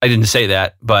I didn't say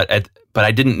that, but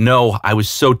I didn't know I was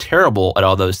so terrible at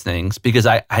all those things because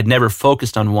I had never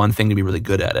focused on one thing to be really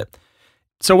good at it.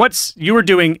 So you were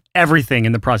doing everything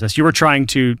in the process. You were trying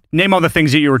to name all the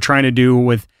things that you were trying to do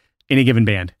with any given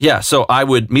band. Yeah, so I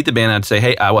would meet the band and I'd say,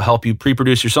 hey, I will help you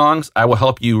pre-produce your songs. I will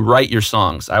help you write your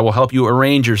songs. I will help you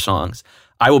arrange your songs.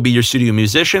 I will be your studio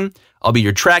musician. I'll be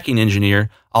your tracking engineer.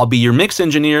 I'll be your mix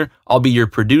engineer. I'll be your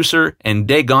producer. And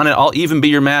daggone it, I'll even be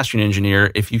your mastering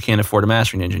engineer if you can't afford a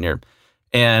mastering engineer.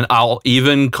 And I'll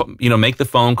even make the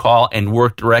phone call and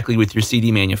work directly with your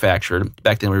CD manufacturer.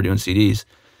 Back then we were doing CDs.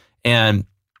 And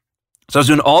so I was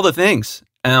doing all the things.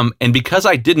 And because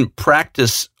I didn't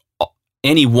practice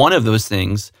any one of those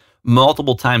things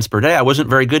multiple times per day, I wasn't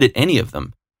very good at any of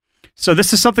them. So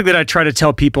this is something that I try to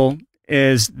tell people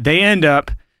is they end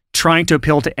up trying to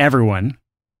appeal to everyone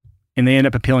and they end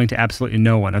up appealing to absolutely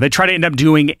no one. Or they try to end up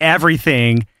doing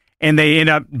everything and they end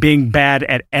up being bad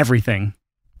at everything.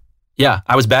 Yeah,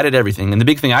 I was bad at everything. And the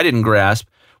big thing I didn't grasp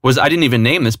was, I didn't even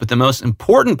name this, but the most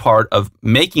important part of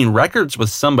making records with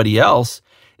somebody else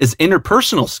is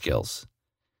interpersonal skills.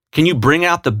 Can you bring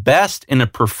out the best in a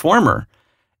performer?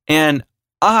 And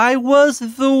I was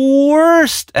the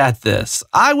worst at this.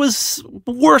 I was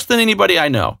worse than anybody I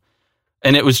know.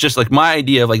 And it was just like my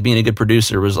idea of like being a good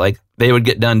producer was like they would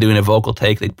get done doing a vocal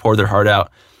take, they'd pour their heart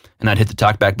out, and I'd hit the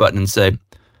talkback button and say,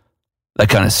 that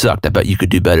kind of sucked. I bet you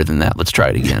could do better than that. Let's try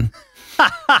it again.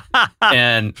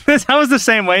 And I was the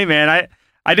same way, man.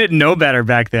 I didn't know better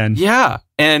back then. Yeah.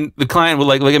 And the client would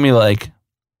like look at me like,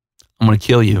 I'm going to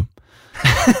kill you.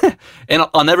 And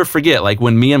I'll never forget, like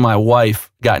when me and my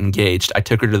wife got engaged, I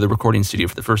took her to the recording studio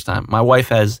for the first time. My wife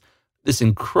has this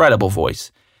incredible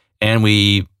voice, and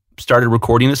we started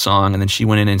recording the song, and then she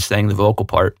went in and sang the vocal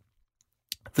part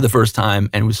for the first time,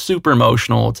 and it was super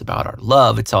emotional. It's about our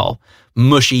love. It's all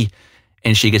mushy,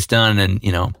 and she gets done, and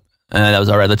that was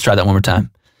all right. Let's try that one more time.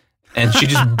 And she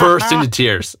just burst into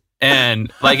tears,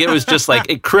 and like it was just like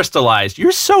it crystallized.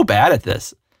 You're so bad at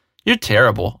this. You're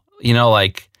terrible.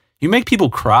 You make people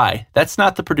cry. That's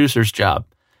not the producer's job.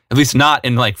 At least not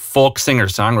in like folk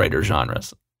singer-songwriter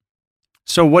genres.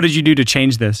 So what did you do to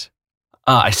change this?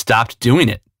 I stopped doing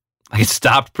it. I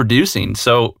stopped producing.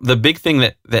 So the big thing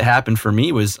that happened for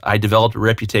me was I developed a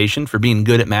reputation for being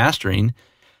good at mastering.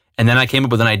 And then I came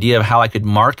up with an idea of how I could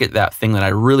market that thing that I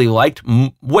really liked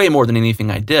way more than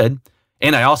anything I did.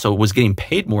 And I also was getting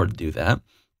paid more to do that.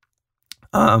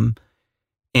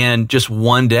 And just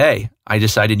one day, I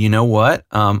decided, you know what?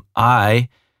 I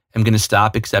am going to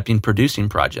stop accepting producing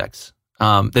projects.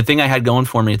 The thing I had going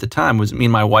for me at the time was me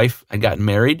and my wife had gotten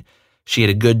married. She had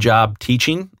a good job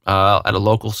teaching at a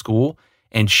local school,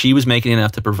 and she was making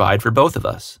enough to provide for both of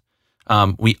us.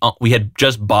 We had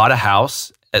just bought a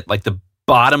house at like the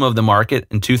bottom of the market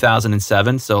in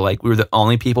 2007. So like we were the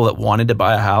only people that wanted to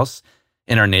buy a house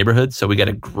in our neighborhood. So we got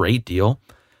a great deal.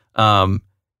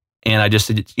 And I just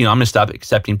said, I'm going to stop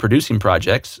accepting producing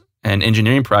projects and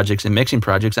engineering projects and mixing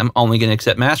projects. I'm only going to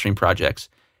accept mastering projects.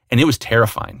 And it was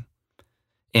terrifying.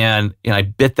 And I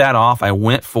bit that off. I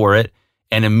went for it.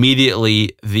 And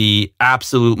immediately the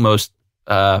absolute most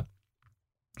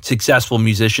successful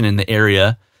musician in the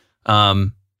area,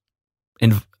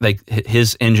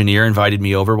 his engineer invited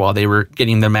me over while they were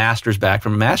getting their masters back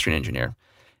from a mastering engineer.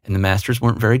 And the masters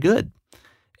weren't very good.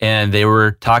 And they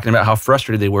were talking about how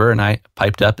frustrated they were, and I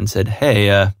piped up and said, hey,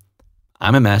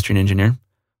 I'm a mastering engineer.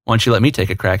 Why don't you let me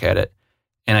take a crack at it?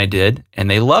 And I did, and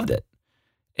they loved it.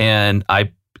 And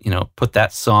I, put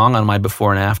that song on my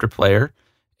before and after player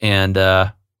and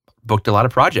booked a lot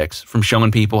of projects from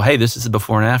showing people, hey, this is the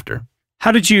before and after.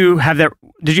 How did you have that?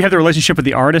 Did you have the relationship with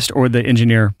the artist or the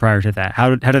engineer prior to that?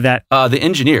 How did that? The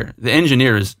engineer. The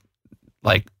engineer is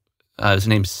like, his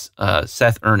name's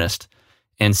Seth Ernest.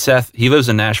 And Seth, he lives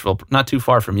in Nashville, not too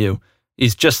far from you.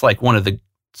 He's just like one of the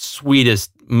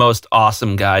sweetest, most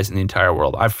awesome guys in the entire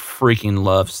world. I freaking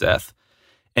love Seth.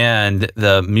 And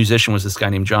the musician was this guy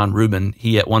named John Rubin.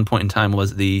 He at one point in time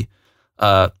was the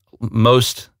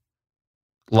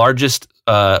largest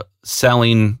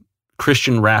selling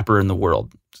Christian rapper in the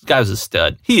world. This guy was a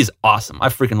stud. He's awesome. I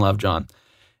freaking love John.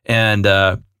 And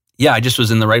I just was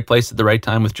in the right place at the right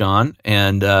time with John.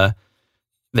 And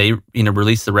they,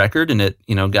 released the record, and it,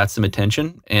 got some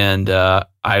attention, and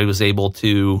I was able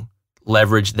to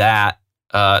leverage that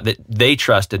they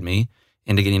trusted me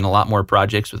into getting a lot more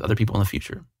projects with other people in the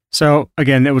future. So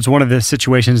again, it was one of the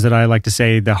situations that I like to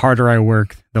say, the harder I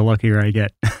work, the luckier I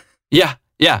get. Yeah,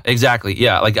 exactly.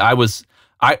 Yeah, like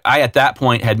I at that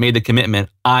point had made the commitment,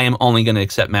 I am only going to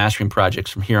accept mastering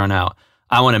projects from here on out.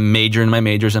 I want to major in my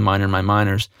majors and minor in my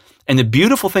minors. And the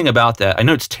beautiful thing about that, I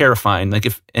know it's terrifying, like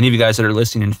if any of you guys that are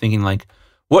listening and thinking like,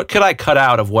 what could I cut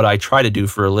out of what I try to do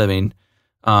for a living,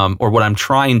 or what I'm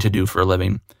trying to do for a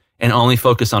living, and only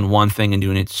focus on one thing and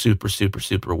doing it super, super,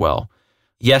 super well.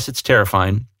 Yes, it's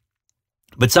terrifying,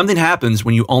 but something happens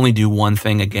when you only do one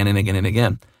thing again and again and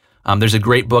again. There's a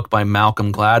great book by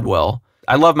Malcolm Gladwell.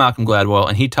 I love Malcolm Gladwell,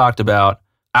 and he talked about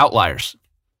outliers.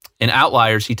 In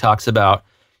Outliers, he talks about,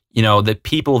 that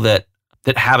people that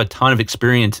have a ton of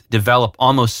experience develop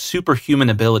almost superhuman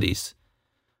abilities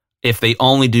if they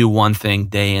only do one thing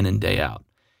day in and day out.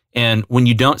 And when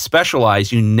you don't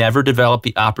specialize, you never develop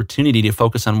the opportunity to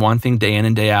focus on one thing day in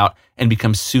and day out and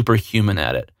become superhuman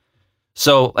at it.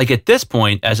 So like at this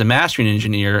point, as a mastering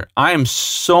engineer, I am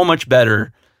so much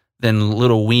better than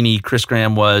little weenie Chris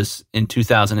Graham was in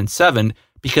 2007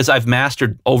 because I've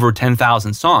mastered over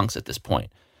 10,000 songs at this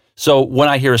point. So when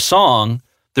I hear a song,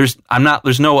 there's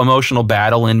no emotional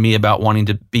battle in me about wanting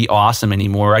to be awesome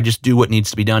anymore. I just do what needs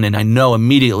to be done, and I know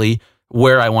immediately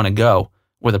where I want to go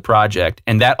with a project.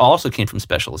 And that also came from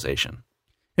specialization.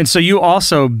 And so you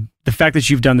also, the fact that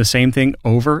you've done the same thing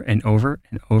over and over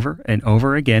and over and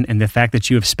over again, and the fact that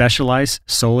you have specialized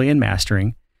solely in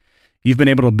mastering, you've been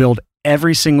able to build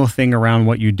every single thing around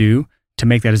what you do to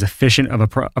make that as efficient of a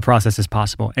process as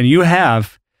possible. And you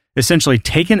have essentially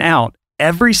taken out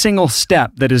every single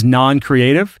step that is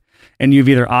non-creative, and you've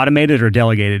either automated or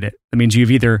delegated it. That means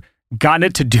you've either gotten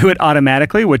it to do it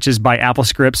automatically, which is by Apple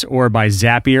Scripts or by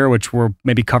Zapier, which we'll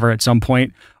maybe cover at some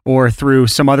point, or through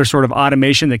some other sort of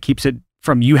automation that keeps it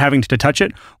from you having to touch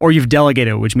it, or you've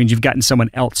delegated it, which means you've gotten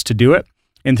someone else to do it.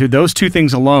 And through those two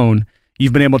things alone,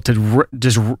 you've been able to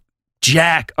just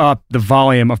jack up the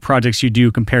volume of projects you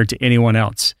do compared to anyone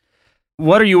else.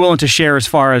 What are you willing to share as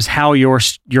far as how your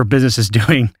business is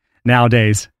doing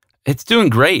nowadays? It's doing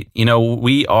great.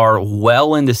 We are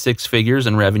well into six figures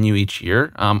in revenue each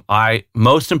year.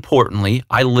 Most importantly,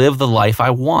 I live the life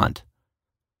I want.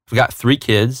 I've got 3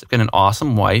 kids, I've got an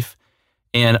awesome wife,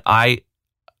 and I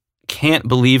can't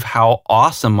believe how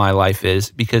awesome my life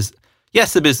is because,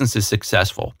 yes, the business is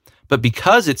successful, but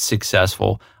because it's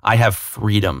successful, I have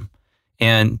freedom.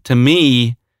 And to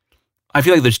me, I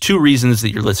feel like there's 2 reasons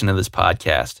that you're listening to this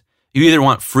podcast. You either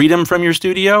want freedom from your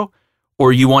studio,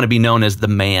 or you want to be known as the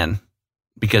man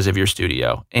because of your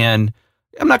studio. And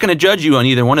I'm not going to judge you on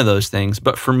either one of those things.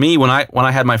 But for me, when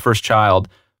I had my first child,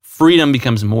 freedom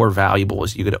becomes more valuable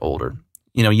as you get older.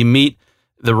 You meet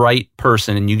the right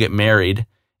person and you get married,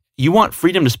 you want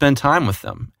freedom to spend time with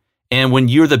them. And when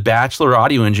you're the bachelor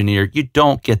audio engineer, you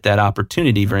don't get that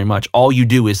opportunity very much. All you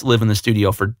do is live in the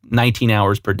studio for 19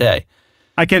 hours per day.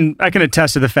 I can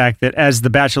attest to the fact that as the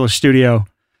bachelor studio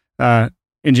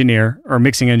engineer or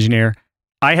mixing engineer,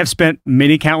 I have spent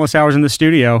many countless hours in the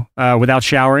studio without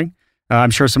showering.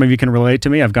 I'm sure some of you can relate to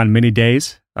me. I've gone many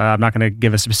days. I'm not going to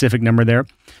give a specific number there.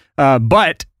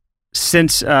 But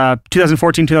since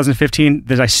 2014, 2015,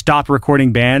 that I stopped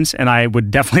recording bands, and I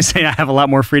would definitely say I have a lot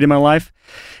more freedom in my life.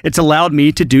 It's allowed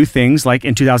me to do things like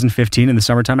in 2015, in the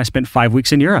summertime, I spent 5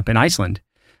 weeks in Europe, in Iceland.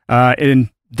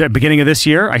 In the beginning of this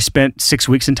year, I spent 6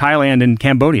 weeks in Thailand and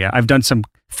Cambodia. I've done some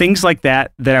things like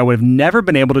that I would have never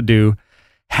been able to do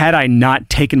had I not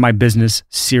taken my business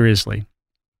seriously.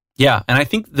 Yeah, and I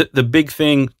think the big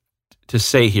thing to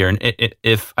say here, and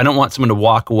if I don't want someone to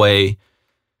walk away,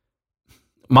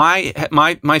 my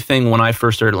thing when I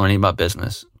first started learning about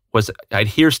business was I'd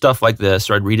hear stuff like this,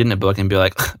 or I'd read it in a book and be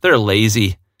like, they're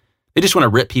lazy. They just want to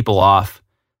rip people off.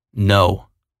 No,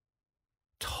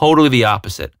 totally the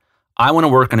opposite. I want to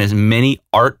work on as many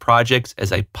art projects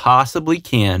as I possibly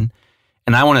can,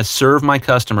 and I want to serve my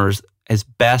customers as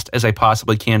best as I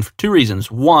possibly can for 2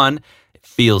 reasons. One, it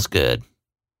feels good.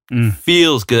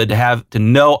 Feels good to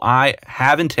know I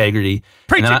have integrity.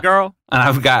 Preach it, girl.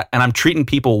 And I'm treating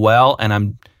people well,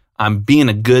 and I'm being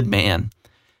a good man.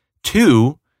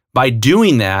 2, by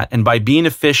doing that and by being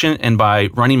efficient and by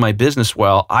running my business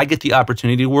well, I get the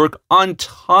opportunity to work on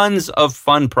tons of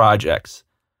fun projects.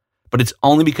 But it's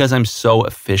only because I'm so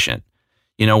efficient.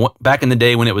 Back in the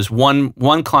day when it was one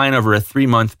client over a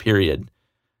 3-month period,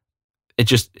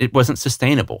 it wasn't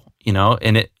sustainable,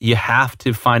 and you have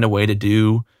to find a way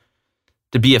to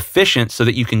be efficient so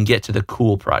that you can get to the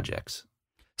cool projects.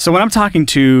 So when I'm talking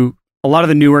to a lot of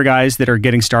the newer guys that are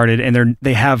getting started, and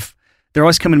they're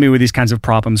always coming to me with these kinds of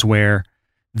problems where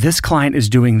this client is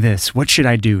doing this. What should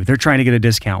I do? They're trying to get a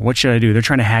discount. What should I do? They're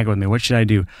trying to haggle with me. What should I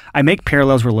do? I make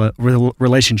parallels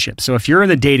relationships. So if you're in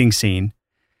the dating scene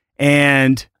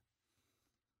and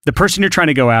the person you're trying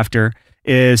to go after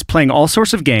is playing all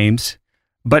sorts of games,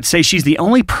 but say she's the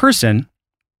only person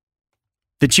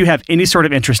that you have any sort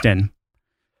of interest in,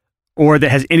 or that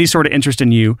has any sort of interest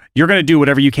in you, you're going to do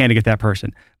whatever you can to get that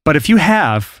person. But if you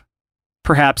have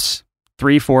perhaps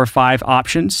 3, 4, 5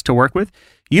 options to work with,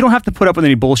 you don't have to put up with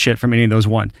any bullshit from any of those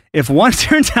ones. If one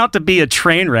turns out to be a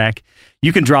train wreck,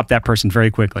 you can drop that person very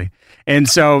quickly. And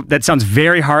so that sounds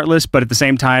very heartless, but at the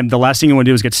same time, the last thing you want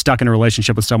to do is get stuck in a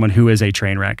relationship with someone who is a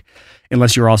train wreck,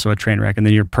 unless you're also a train wreck, and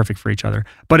then you're perfect for each other.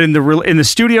 But in the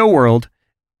studio world,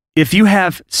 if you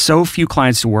have so few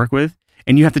clients to work with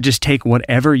and you have to just take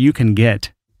whatever you can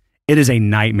get, it is a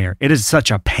nightmare. It is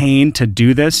such a pain to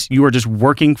do this. You are just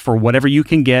working for whatever you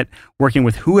can get, working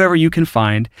with whoever you can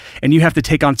find, and you have to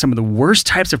take on some of the worst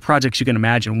types of projects you can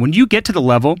imagine. When you get to the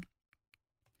level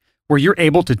where you're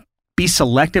able to be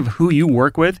selective who you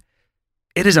work with,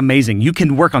 it is amazing. You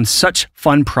can work on such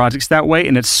fun projects that way,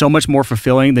 and it's so much more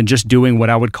fulfilling than just doing what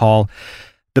I would call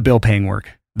the bill-paying work.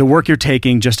 The work you're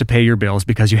taking just to pay your bills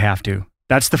because you have to.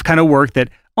 That's the kind of work that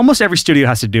almost every studio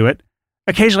has to do it.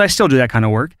 Occasionally, I still do that kind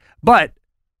of work, but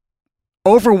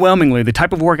overwhelmingly, the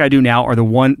type of work I do now are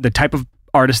the type of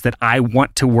artists that I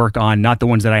want to work on, not the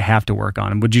ones that I have to work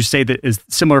on. Would you say that is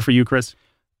similar for you, Chris?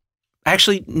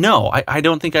 Actually, no, I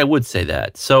don't think I would say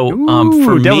that. So Ooh,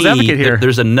 for devil's me, advocate here.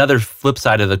 There's another flip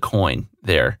side of the coin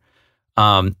there.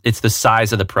 It's the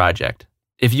size of the project.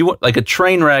 If you want like a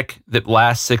train wreck that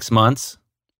lasts 6 months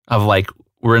of like,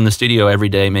 we're in the studio every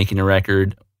day making a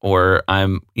record, or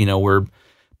we're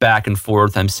back and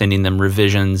forth, I'm sending them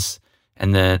revisions,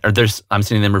 I'm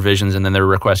sending them revisions and then they're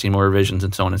requesting more revisions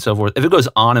and so on and so forth. If it goes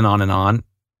on and on and on,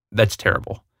 that's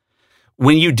terrible.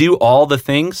 When you do all the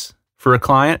things for a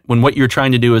client, when what you're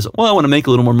trying to do is, well, I want to make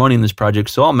a little more money in this project,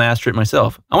 so I'll master it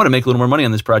myself. I want to make a little more money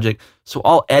on this project, so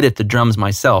I'll edit the drums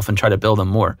myself and try to build them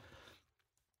more.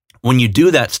 When you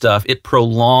do that stuff, it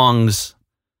prolongs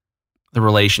the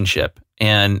relationship,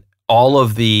 and all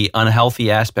of the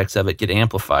unhealthy aspects of it get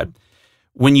amplified.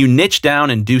 When you niche down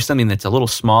and do something that's a little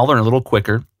smaller and a little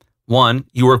quicker, one,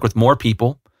 you work with more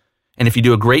people, and if you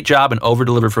do a great job and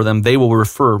over-deliver for them, they will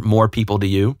refer more people to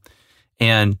you.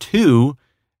 And two,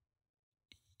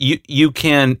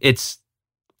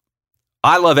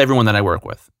 I love everyone that I work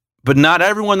with, but not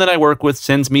everyone that I work with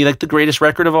sends me like the greatest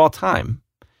record of all time.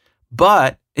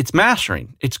 But it's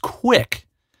mastering. It's quick.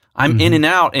 I'm in and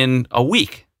out in a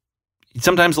week,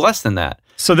 sometimes less than that.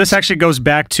 So this actually goes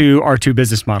back to our two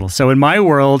business models. So in my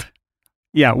world,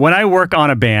 when I work on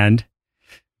a band,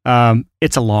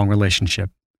 it's a long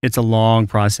relationship. It's a long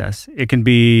process. It can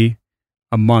be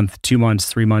a month, 2 months,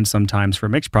 3 months sometimes for a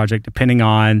mixed project, depending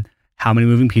on how many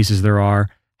moving pieces there are,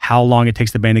 how long it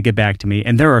takes the band to get back to me.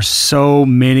 And there are so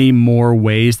many more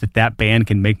ways that band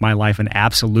can make my life an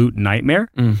absolute nightmare.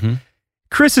 Mm-hmm.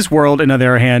 Chris's world, on the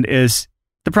other hand, is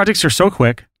the projects are so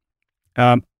quick.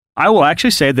 I will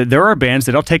actually say that there are bands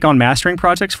that I'll take on mastering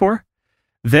projects for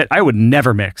that I would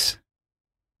never mix.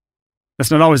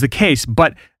 That's not always the case,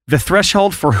 but the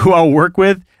threshold for who I'll work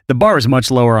with, the bar is much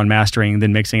lower on mastering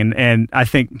than mixing. And I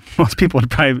think most people would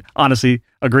probably honestly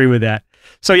agree with that.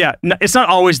 So it's not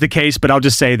always the case, but I'll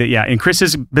just say that, in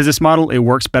Chris's business model, it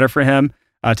works better for him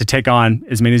to take on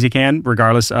as many as he can,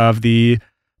 regardless of the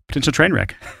potential train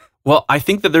wreck. Well, I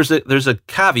think that there's a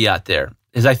caveat there.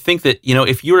 Is I think that,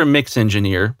 if you're a mix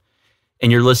engineer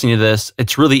and you're listening to this,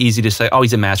 it's really easy to say, oh,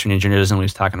 he's a mastering engineer, doesn't know what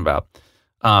he's talking about.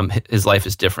 His life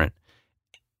is different.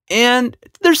 And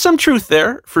there's some truth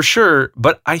there for sure.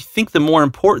 But I think the more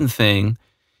important thing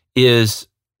is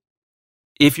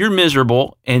if you're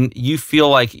miserable and you feel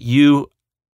like you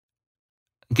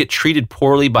get treated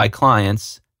poorly by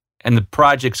clients and the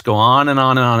projects go on and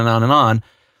on and on and on and on,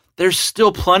 there's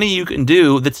still plenty you can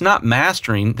do that's not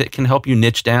mastering that can help you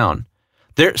niche down.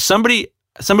 There is some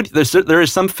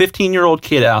 15-year-old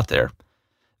kid out there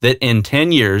that in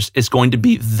 10 years is going to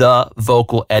be the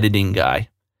vocal editing guy.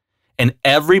 And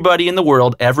everybody in the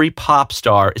world, every pop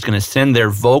star is going to send their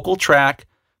vocal track,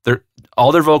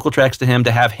 all their vocal tracks to him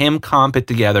to have him comp it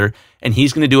together, and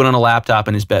he's going to do it on a laptop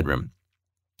in his bedroom.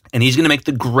 And he's going to make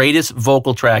the greatest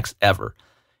vocal tracks ever.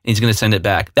 And he's going to send it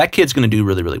back. That kid's going to do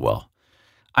really, really well.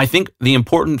 I think the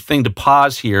important thing to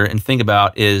pause here and think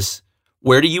about is,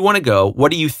 where do you want to go?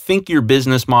 What do you think your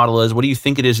business model is? What do you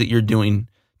think it is that you're doing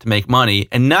to make money?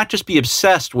 And not just be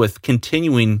obsessed with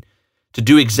continuing to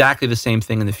do exactly the same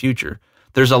thing in the future.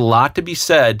 There's a lot to be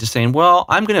said to saying, well,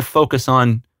 I'm going to focus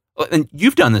on, and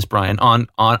you've done this, Brian, I'm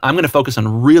going to focus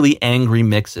on really angry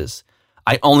mixes.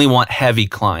 I only want heavy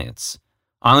clients.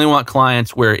 I only want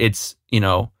clients where it's,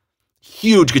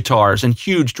 huge guitars and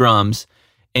huge drums.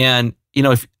 And,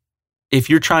 if if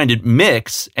you're trying to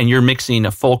mix and you're mixing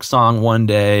a folk song one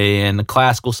day and a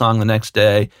classical song the next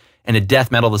day and a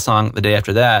death metal song the day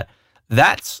after that,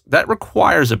 that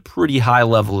requires a pretty high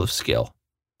level of skill.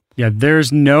 Yeah,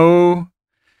 there's no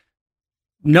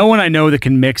one I know that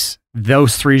can mix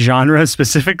those three genres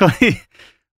specifically.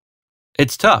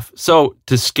 It's tough. So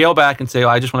to scale back and say,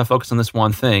 I just want to focus on this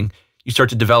one thing, you start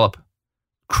to develop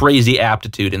crazy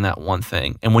aptitude in that one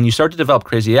thing. And when you start to develop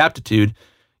crazy aptitude,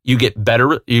 you get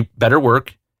better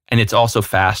work, and it's also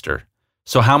faster.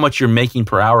 So how much you're making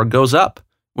per hour goes up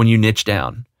when you niche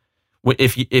down.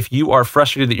 If you are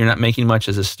frustrated that you're not making much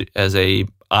as a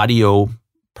audio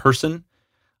person,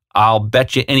 I'll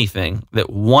bet you anything that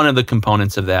one of the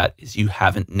components of that is you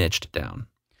haven't niched down.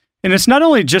 And it's not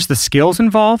only just the skills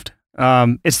involved,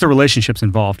 it's the relationships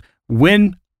involved.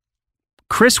 When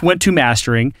Chris went to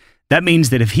mastering, that means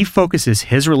that if he focuses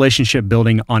his relationship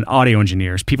building on audio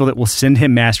engineers, people that will send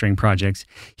him mastering projects,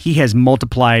 he has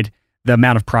multiplied the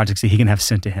amount of projects that he can have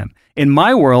sent to him. In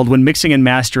my world, when mixing and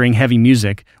mastering heavy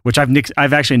music, which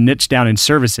I've actually niched down in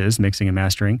services, mixing and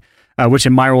mastering, which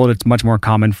in my world, it's much more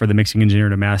common for the mixing engineer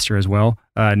to master as well.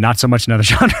 Not so much in other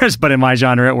genres, but in my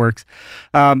genre, it works.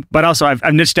 But also,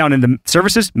 I've niched down in the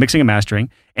services, mixing and mastering,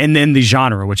 and then the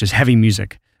genre, which is heavy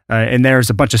music. And there's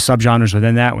a bunch of subgenres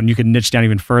within that when you can niche down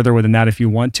even further within that if you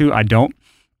want to. I don't,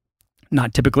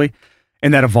 not typically.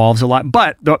 And that evolves a lot.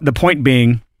 But the point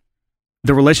being,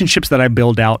 the relationships that I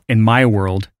build out in my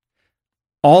world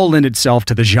all lend itself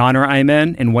to the genre I'm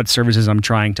in and what services I'm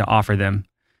trying to offer them.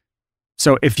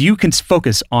 So if you can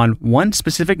focus on one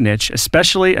specific niche,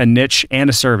 especially a niche and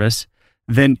a service,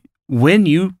 then when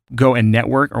you go and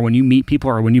network or when you meet people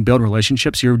or when you build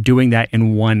relationships, you're doing that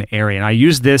in one area. And I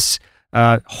use this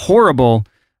horrible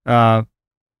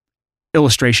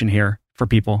illustration here for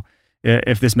people,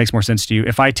 if this makes more sense to you.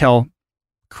 If I tell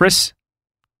Chris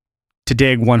to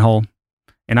dig one hole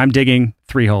and I'm digging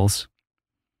 3 holes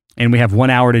and we have 1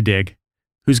 hour to dig,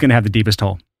 who's going to have the deepest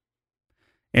hole?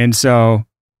 And so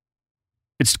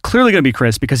it's clearly going to be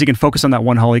Chris because he can focus on that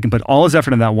one hole. He can put all his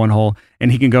effort in that one hole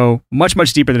and he can go much,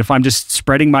 much deeper than if I'm just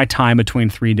spreading my time between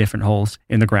 3 different holes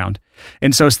in the ground.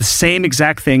 And so it's the same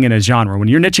exact thing in a genre. When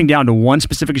you're niching down to one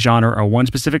specific genre or one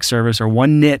specific service or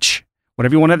one niche,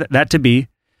 whatever you want that to be,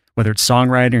 whether it's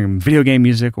songwriting or video game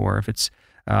music or if it's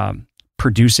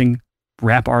producing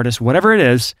rap artists, whatever it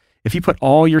is, if you put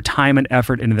all your time and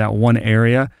effort into that one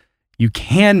area, you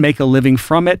can make a living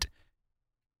from it.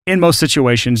 In most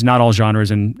situations, not all genres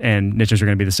and niches are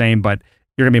going to be the same, but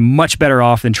you're going to be much better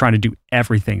off than trying to do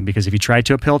everything, because if you try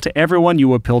to appeal to everyone, you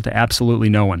will appeal to absolutely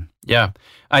no one. Yeah.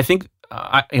 I think,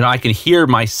 I can hear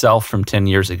myself from 10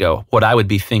 years ago, what I would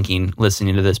be thinking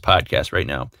listening to this podcast right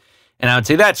now. And I would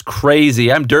say, that's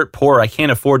crazy. I'm dirt poor. I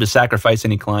can't afford to sacrifice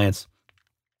any clients.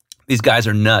 These guys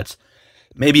are nuts.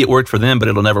 Maybe it worked for them, but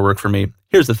it'll never work for me.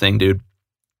 Here's the thing,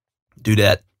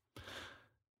 dudette.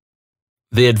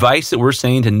 The advice that we're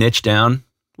saying to niche down,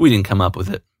 we didn't come up with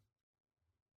it.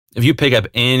 If you pick up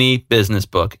any business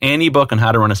book, any book on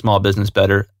how to run a small business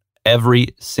better,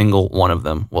 every single one of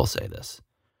them will say this.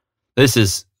 This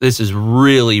is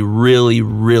really, really,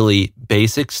 really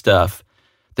basic stuff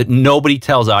that nobody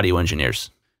tells audio engineers.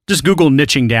 Just Google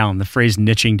niching down, the phrase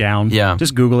niching down. Yeah.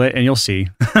 Just Google it and you'll see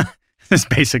this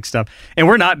basic stuff. And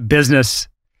we're not business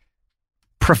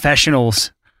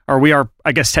professionals. Or we are,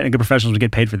 I guess, technical professionals. We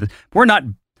get paid for this. We're not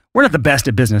the best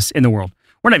at business in the world.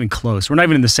 We're not even close. We're not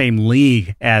even in the same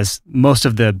league as most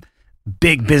of the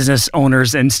big business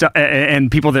owners and stuff and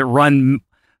people that run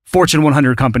Fortune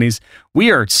 100 companies.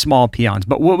 We are small peons.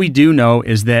 But what we do know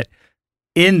is that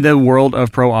in the world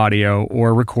of pro audio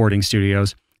or recording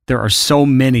studios, there are so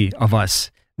many of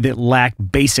us that lack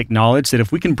basic knowledge that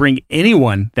if we can bring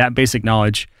anyone that basic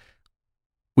knowledge,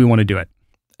 we want to do it.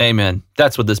 Amen.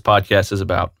 That's what this podcast is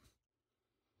about.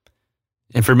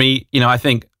 And for me, I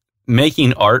think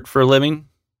making art for a living,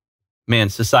 man,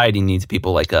 society needs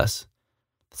people like us.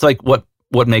 It's like what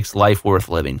makes life worth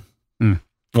living.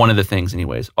 One of the things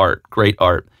anyways, art, great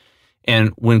art. And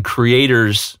when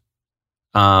creators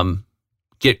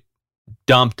get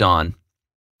dumped on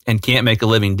and can't make a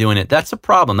living doing it, that's a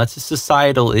problem. That's a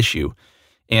societal issue.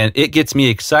 And it gets me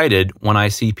excited when I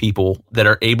see people that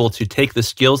are able to take the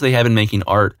skills they have in making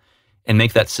art and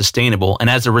make that sustainable, and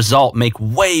as a result, make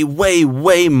way, way,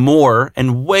 way more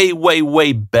and way, way,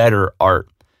 way better art.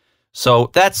 So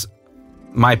that's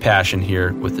my passion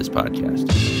here with this podcast.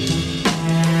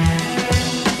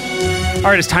 All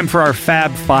right, it's time for our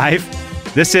Fab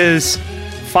 5. This is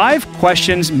 5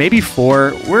 questions, maybe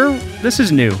 4. This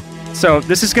is new. So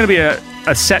this is going to be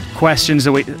a set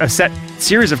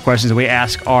series of questions that we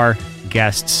ask our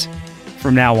guests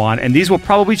from now on. And these will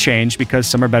probably change because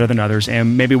some are better than others.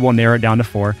 And maybe we'll narrow it down to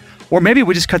 4. Or maybe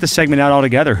we just cut the segment out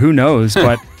altogether. Who knows?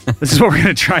 But this is what we're going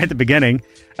to try at the beginning.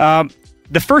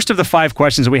 The first of the 5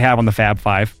 questions that we have on the Fab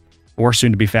 5, or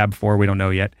soon to be Fab 4, we don't know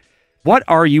yet. What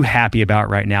are you happy about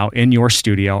right now in your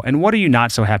studio? And what are you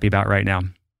not so happy about right now?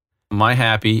 My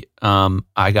happy,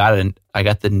 I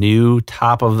got the new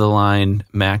top of the line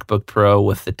MacBook Pro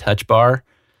with the Touch Bar,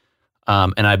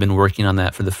 and I've been working on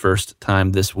that for the first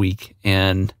time this week.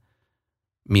 And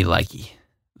me likey,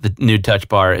 the new Touch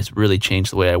Bar has really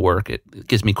changed the way I work. It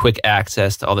gives me quick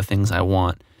access to all the things I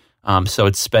want, so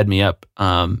it's sped me up,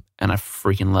 and I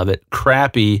freaking love it.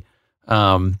 Crappy,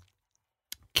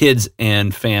 kids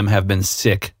and fam have been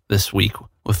sick this week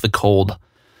with the cold.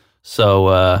 So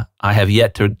I have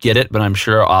yet to get it, but I'm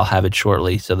sure I'll have it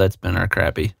shortly. So that's been our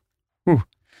crappy. Whew.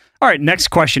 All right, next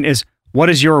question is,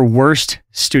 what is your worst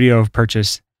studio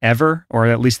purchase ever, or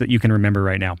at least that you can remember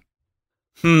right now?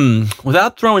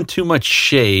 Without throwing too much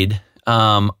shade,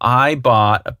 I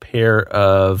bought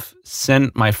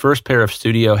my first pair of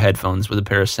studio headphones with a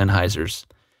pair of Sennheisers.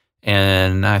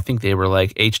 And I think they were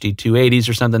like HD 280s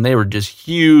or something. They were just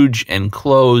huge and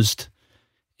closed.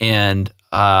 And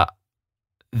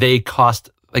they cost,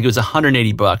 like, it was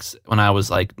 $180 when I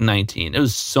was like 19. It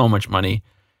was so much money.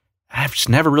 I've just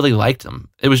never really liked them.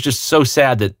 It was just so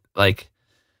sad that, like,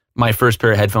 my first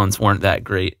pair of headphones weren't that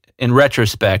great. In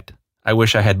retrospect, I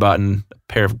wish I had bought a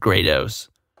pair of Grados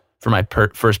for my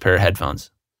first pair of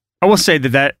headphones. I will say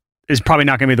that is probably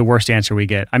not going to be the worst answer we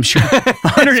get. I'm sure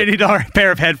 $180 pair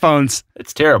of headphones.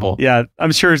 It's terrible. Yeah,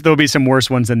 I'm sure there'll be some worse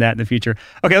ones than that in the future.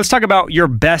 Okay, let's talk about your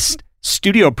best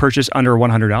studio purchase under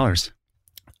 $100.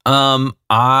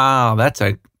 That's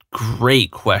a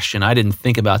great question. I didn't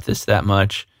think about this that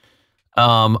much.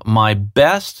 My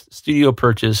best studio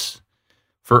purchase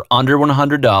for under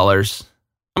 $100,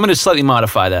 I'm going to slightly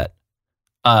modify that,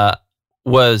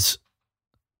 was,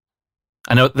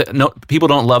 I know that people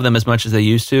don't love them as much as they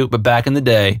used to, but back in the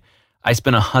day, I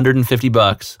spent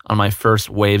 $150 on my first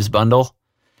Waves bundle.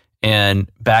 And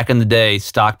back in the day,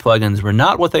 stock plugins were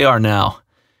not what they are now.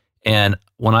 And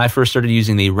when I first started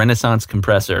using the Renaissance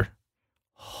compressor,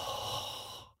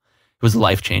 it was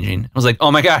life-changing. I was like,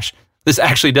 oh my gosh, this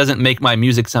actually doesn't make my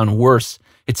music sound worse.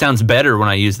 It sounds better when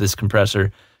I use this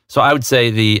compressor. So I would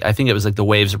say I think it was like the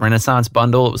Waves Renaissance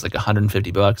bundle. It was like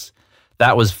 $150.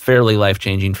 That was fairly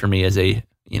life-changing for me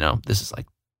this is like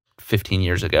 15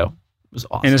 years ago. It was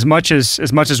awesome. And as much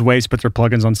as Waves put their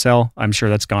plugins on sale, I'm sure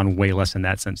that's gone way less than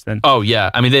that since then. Oh yeah.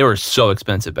 I mean, they were so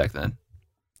expensive back then.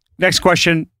 Next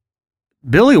question.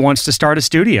 Billy wants to start a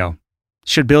studio.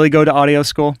 Should Billy go to audio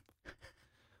school?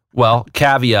 Well,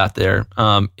 caveat there.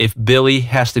 If Billy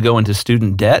has to go into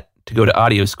student debt to go to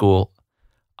audio school,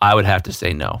 I would have to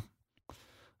say no.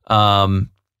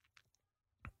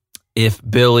 If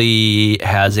Billy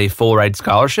has a full ride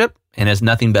scholarship and has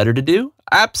nothing better to do,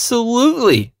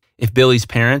 absolutely. If Billy's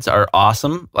parents are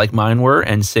awesome, like mine were,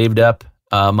 and saved up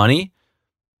money,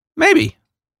 maybe.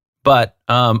 But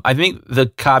I think the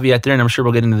caveat there, and I'm sure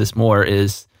we'll get into this more,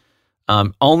 is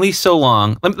only so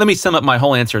long. Let me sum up my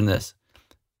whole answer in this.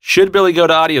 Should Billy go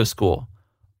to audio school?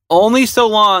 Only so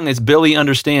long as Billy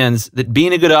understands that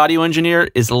being a good audio engineer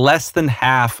is less than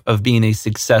half of being a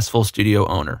successful studio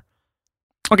owner.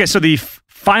 Okay, so the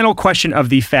final question of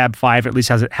the Fab 5, at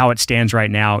least how it stands right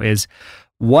now, is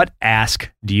what ask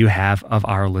do you have of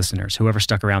our listeners? Whoever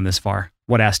stuck around this far,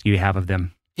 what ask do you have of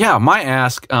them? Yeah, my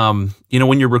ask, when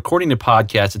you're recording a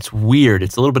podcast, it's weird.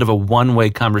 It's a little bit of a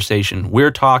one-way conversation. We're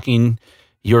talking,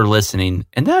 you're listening,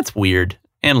 and that's weird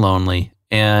and lonely.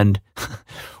 And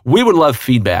we would love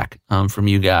feedback from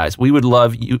you guys. We would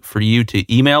love for you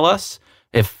to email us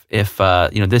if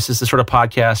this is the sort of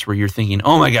podcast where you're thinking,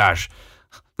 oh my gosh,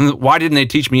 why didn't they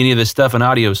teach me any of this stuff in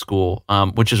audio school?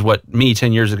 Which is what me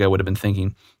 10 years ago would have been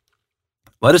thinking.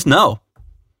 Let us know.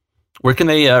 Where can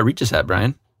they reach us at,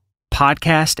 Brian?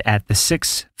 Podcast at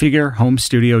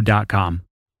thesixfigurehomestudio.com.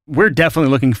 We're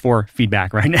definitely looking for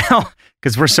feedback right now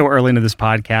because we're so early into this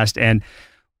podcast, and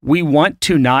we want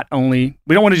to we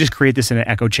don't want to just create this in an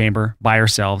echo chamber by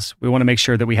ourselves. We want to make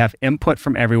sure that we have input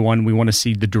from everyone. We want to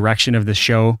see the direction of the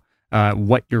show,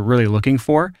 what you're really looking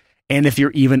for, and if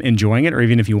you're even enjoying it or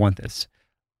even if you want this.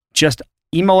 Just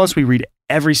email us. We read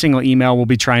every single email. We'll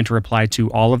be trying to reply to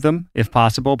all of them if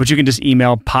possible, but you can just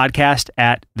email podcast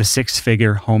at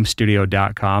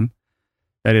thesixfigurehomestudio.com.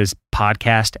 That is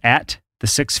podcast at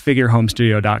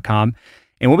thesixfigurehomestudio.com.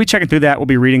 And we'll be checking through that. We'll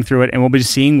be reading through it, and we'll be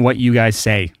seeing what you guys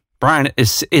say. Brian,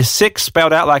 is 6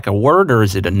 spelled out like a word, or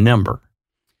is it a number?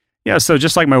 Yeah, so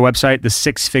just like my website,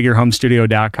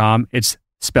 thesixfigurehomestudio.com, it's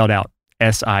spelled out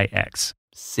SIX.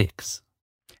 6.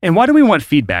 And why do we want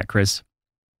feedback, Chris?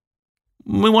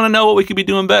 we want to know what we could be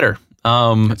doing better.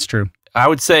 That's true. I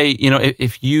would say,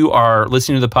 if you are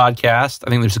listening to the podcast, I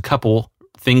think there's a couple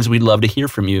things we'd love to hear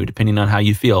from you, depending on how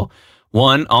you feel.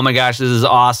 1, oh my gosh, this is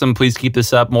awesome. Please keep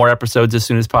this up. More episodes as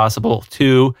soon as possible.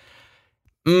 2,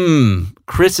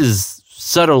 Chris's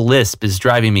subtle lisp is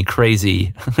driving me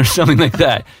crazy, or something like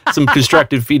that. Some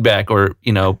constructive feedback, or,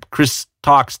 Chris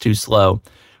talks too slow.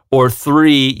 Or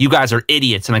 3, you guys are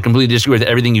idiots and I completely disagree with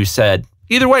everything you said.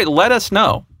 Either way, let us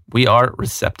know. We are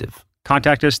receptive.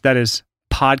 Contact us. That is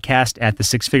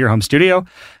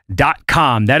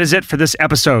podcast@thesixfigurehomestudio.com. That is it for this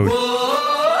episode.